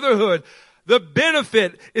devotion to brotherhood, the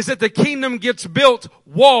benefit is that the kingdom gets built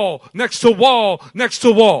wall next to wall next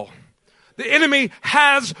to wall. The enemy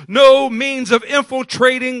has no means of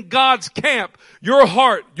infiltrating God's camp, your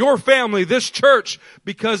heart, your family, this church,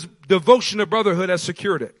 because devotion to brotherhood has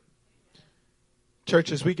secured it.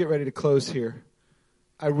 Church, as we get ready to close here,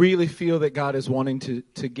 I really feel that God is wanting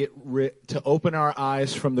to open our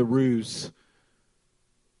eyes from the ruse,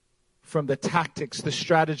 from the tactics, the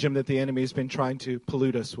stratagem that the enemy has been trying to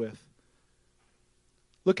pollute us with.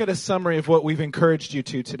 Look at a summary of what we've encouraged you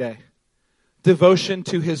to today. Devotion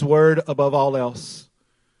to His word above all else.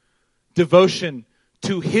 Devotion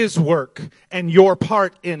to His work and your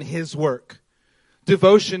part in His work.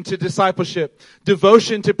 Devotion to discipleship.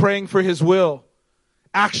 Devotion to praying for His will.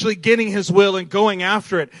 Actually getting His will and going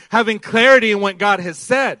after it. Having clarity in what God has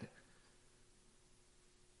said.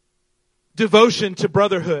 devotion to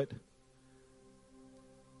brotherhood.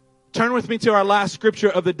 Turn with me to our last scripture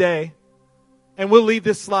of the day, and we'll leave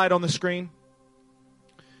this slide on the screen.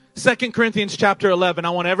 2 Corinthians chapter 11. I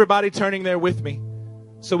want everybody turning there with me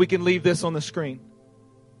so we can leave this on the screen.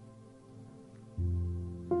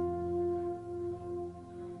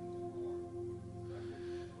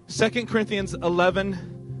 Second Corinthians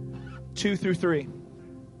 11, 2 through 3.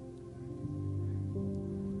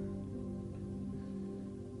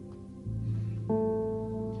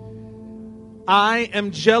 I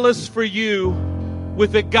am jealous for you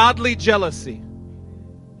with a godly jealousy.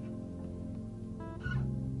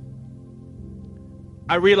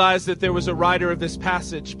 I realize that there was a writer of this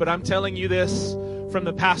passage, but I'm telling you this from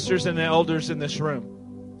the pastors and the elders in this room.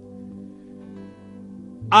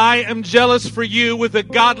 I am jealous for you with a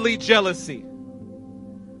godly jealousy.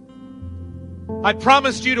 I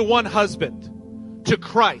promised you to one husband, to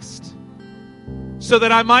Christ, so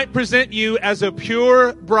that I might present you as a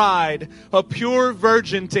pure bride, a pure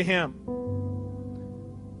virgin to Him.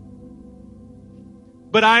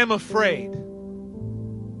 But I am afraid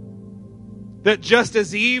that just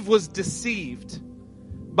as Eve was deceived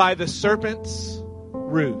by the serpent's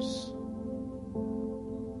ruse,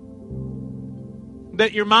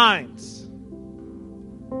 that your minds,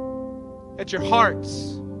 that your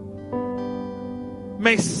hearts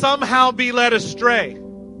may somehow be led astray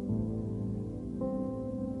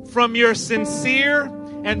from your sincere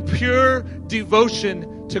and pure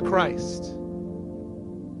devotion to Christ.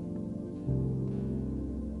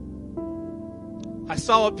 I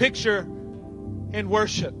saw a picture in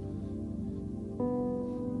worship.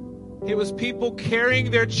 It was people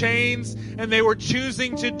carrying their chains, and they were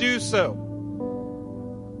choosing to do so.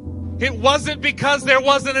 It wasn't because there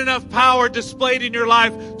wasn't enough power displayed in your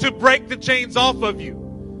life to break the chains off of you.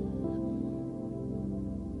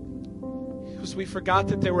 It was we forgot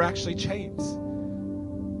that there were actually chains.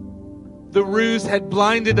 The ruse had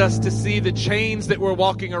blinded us to see the chains that we're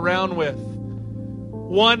walking around with.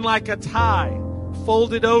 One like a tie,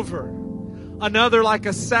 folded over. Another like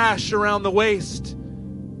a sash around the waist,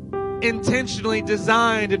 intentionally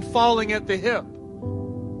designed and falling at the hip.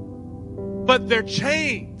 But they're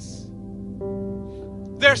chains.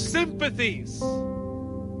 They're sympathies.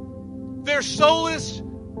 They're soulless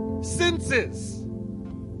senses.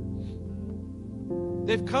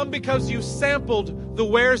 They've come because you've sampled the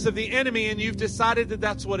wares of the enemy and you've decided that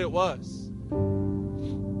that's what it was.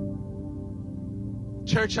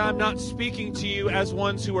 Church, I'm not speaking to you as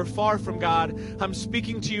ones who are far from God. I'm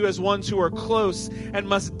speaking to you as ones who are close and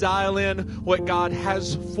must dial in what God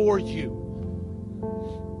has for you.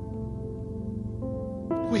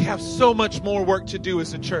 We have so much more work to do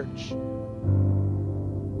as a church.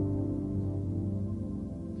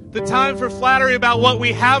 The time for flattery about what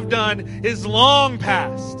we have done is long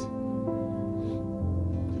past.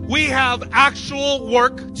 We have actual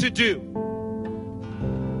work to do.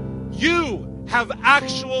 You have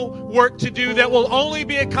actual work to do that will only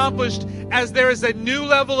be accomplished as there is a new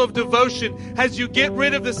level of devotion, as you get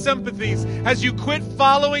rid of the sympathies, as you quit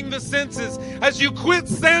following the senses, as you quit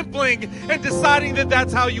sampling and deciding that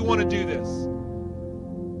that's how you want to do this.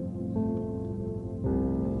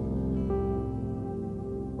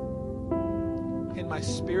 In my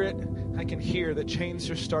spirit, I can hear the chains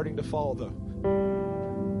are starting to fall, though.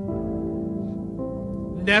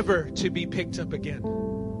 Never to be picked up again.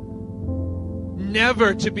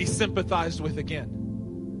 Never to be sympathized with again.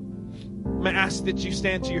 I'm going to ask that you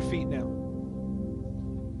stand to your feet now.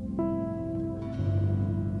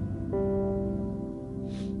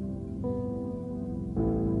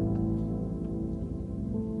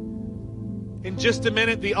 In just a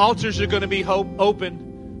minute, the altars are going to be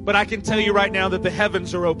open, but I can tell you right now that the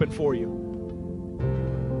heavens are open for you.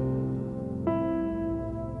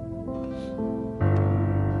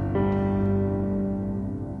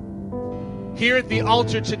 Here at the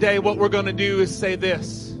altar today, what we're going to do is say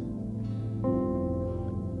this.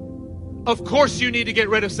 Of course you need to get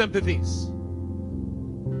rid of sympathies.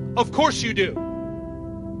 Of course you do.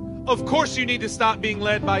 Of course you need to stop being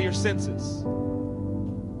led by your senses.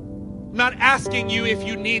 I'm not asking you if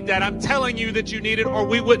you need that. I'm telling you that you need it, or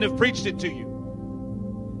we wouldn't have preached it to you.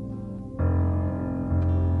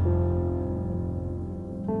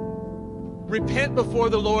 Repent before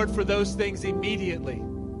the Lord for those things immediately.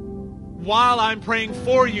 While I'm praying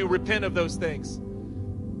for you, repent of those things.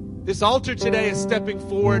 This altar today is stepping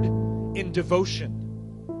forward in devotion.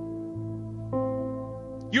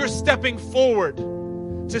 You're stepping forward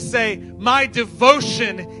to say, my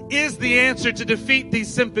devotion is the answer to defeat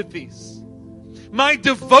these sympathies. My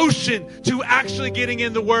devotion to actually getting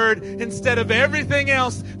in the Word instead of everything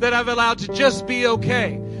else that I've allowed to just be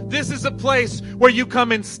okay. This is a place where you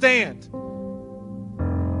come and stand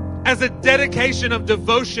as a dedication of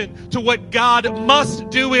devotion to what God must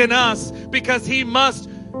do in us, because He must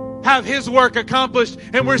have His work accomplished,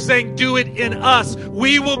 and we're saying, do it in us.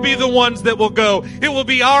 We will be the ones that will go. It will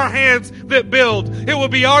be our hands that build. It will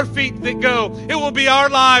be our feet that go. It will be our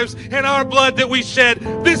lives and our blood that we shed.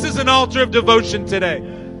 This is an altar of devotion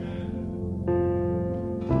today.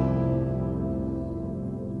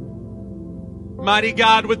 Mighty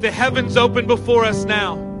God, with the heavens open before us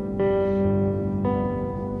now,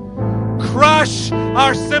 crush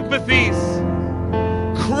our sympathies.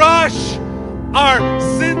 Crush our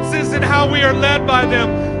senses and how we are led by them.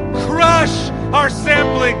 Crush our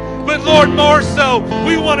sampling. But Lord, more so,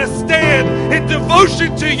 we want to stand in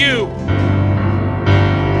devotion to you.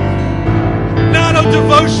 Not a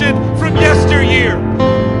devotion from yesteryear,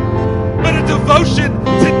 but a devotion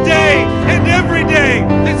today and every day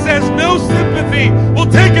that says no sympathy will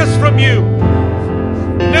take us from you.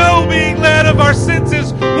 No being led of our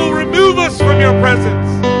senses will remove us from your presence.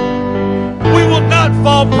 We will not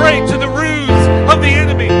fall prey to the ruse of the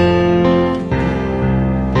enemy.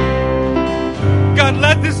 God,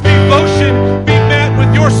 let this devotion be met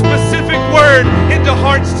with your specific word into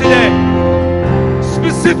hearts today.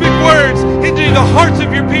 Specific words into the hearts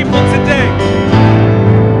of your people today.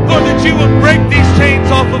 Lord, that you will break these chains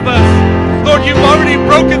off of us. Lord, you've already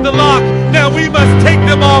broken the lock. Now we must take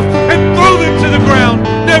them off and throw them to the ground,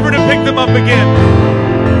 never to pick them up again.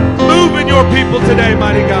 Move in your people today,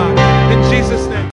 mighty God.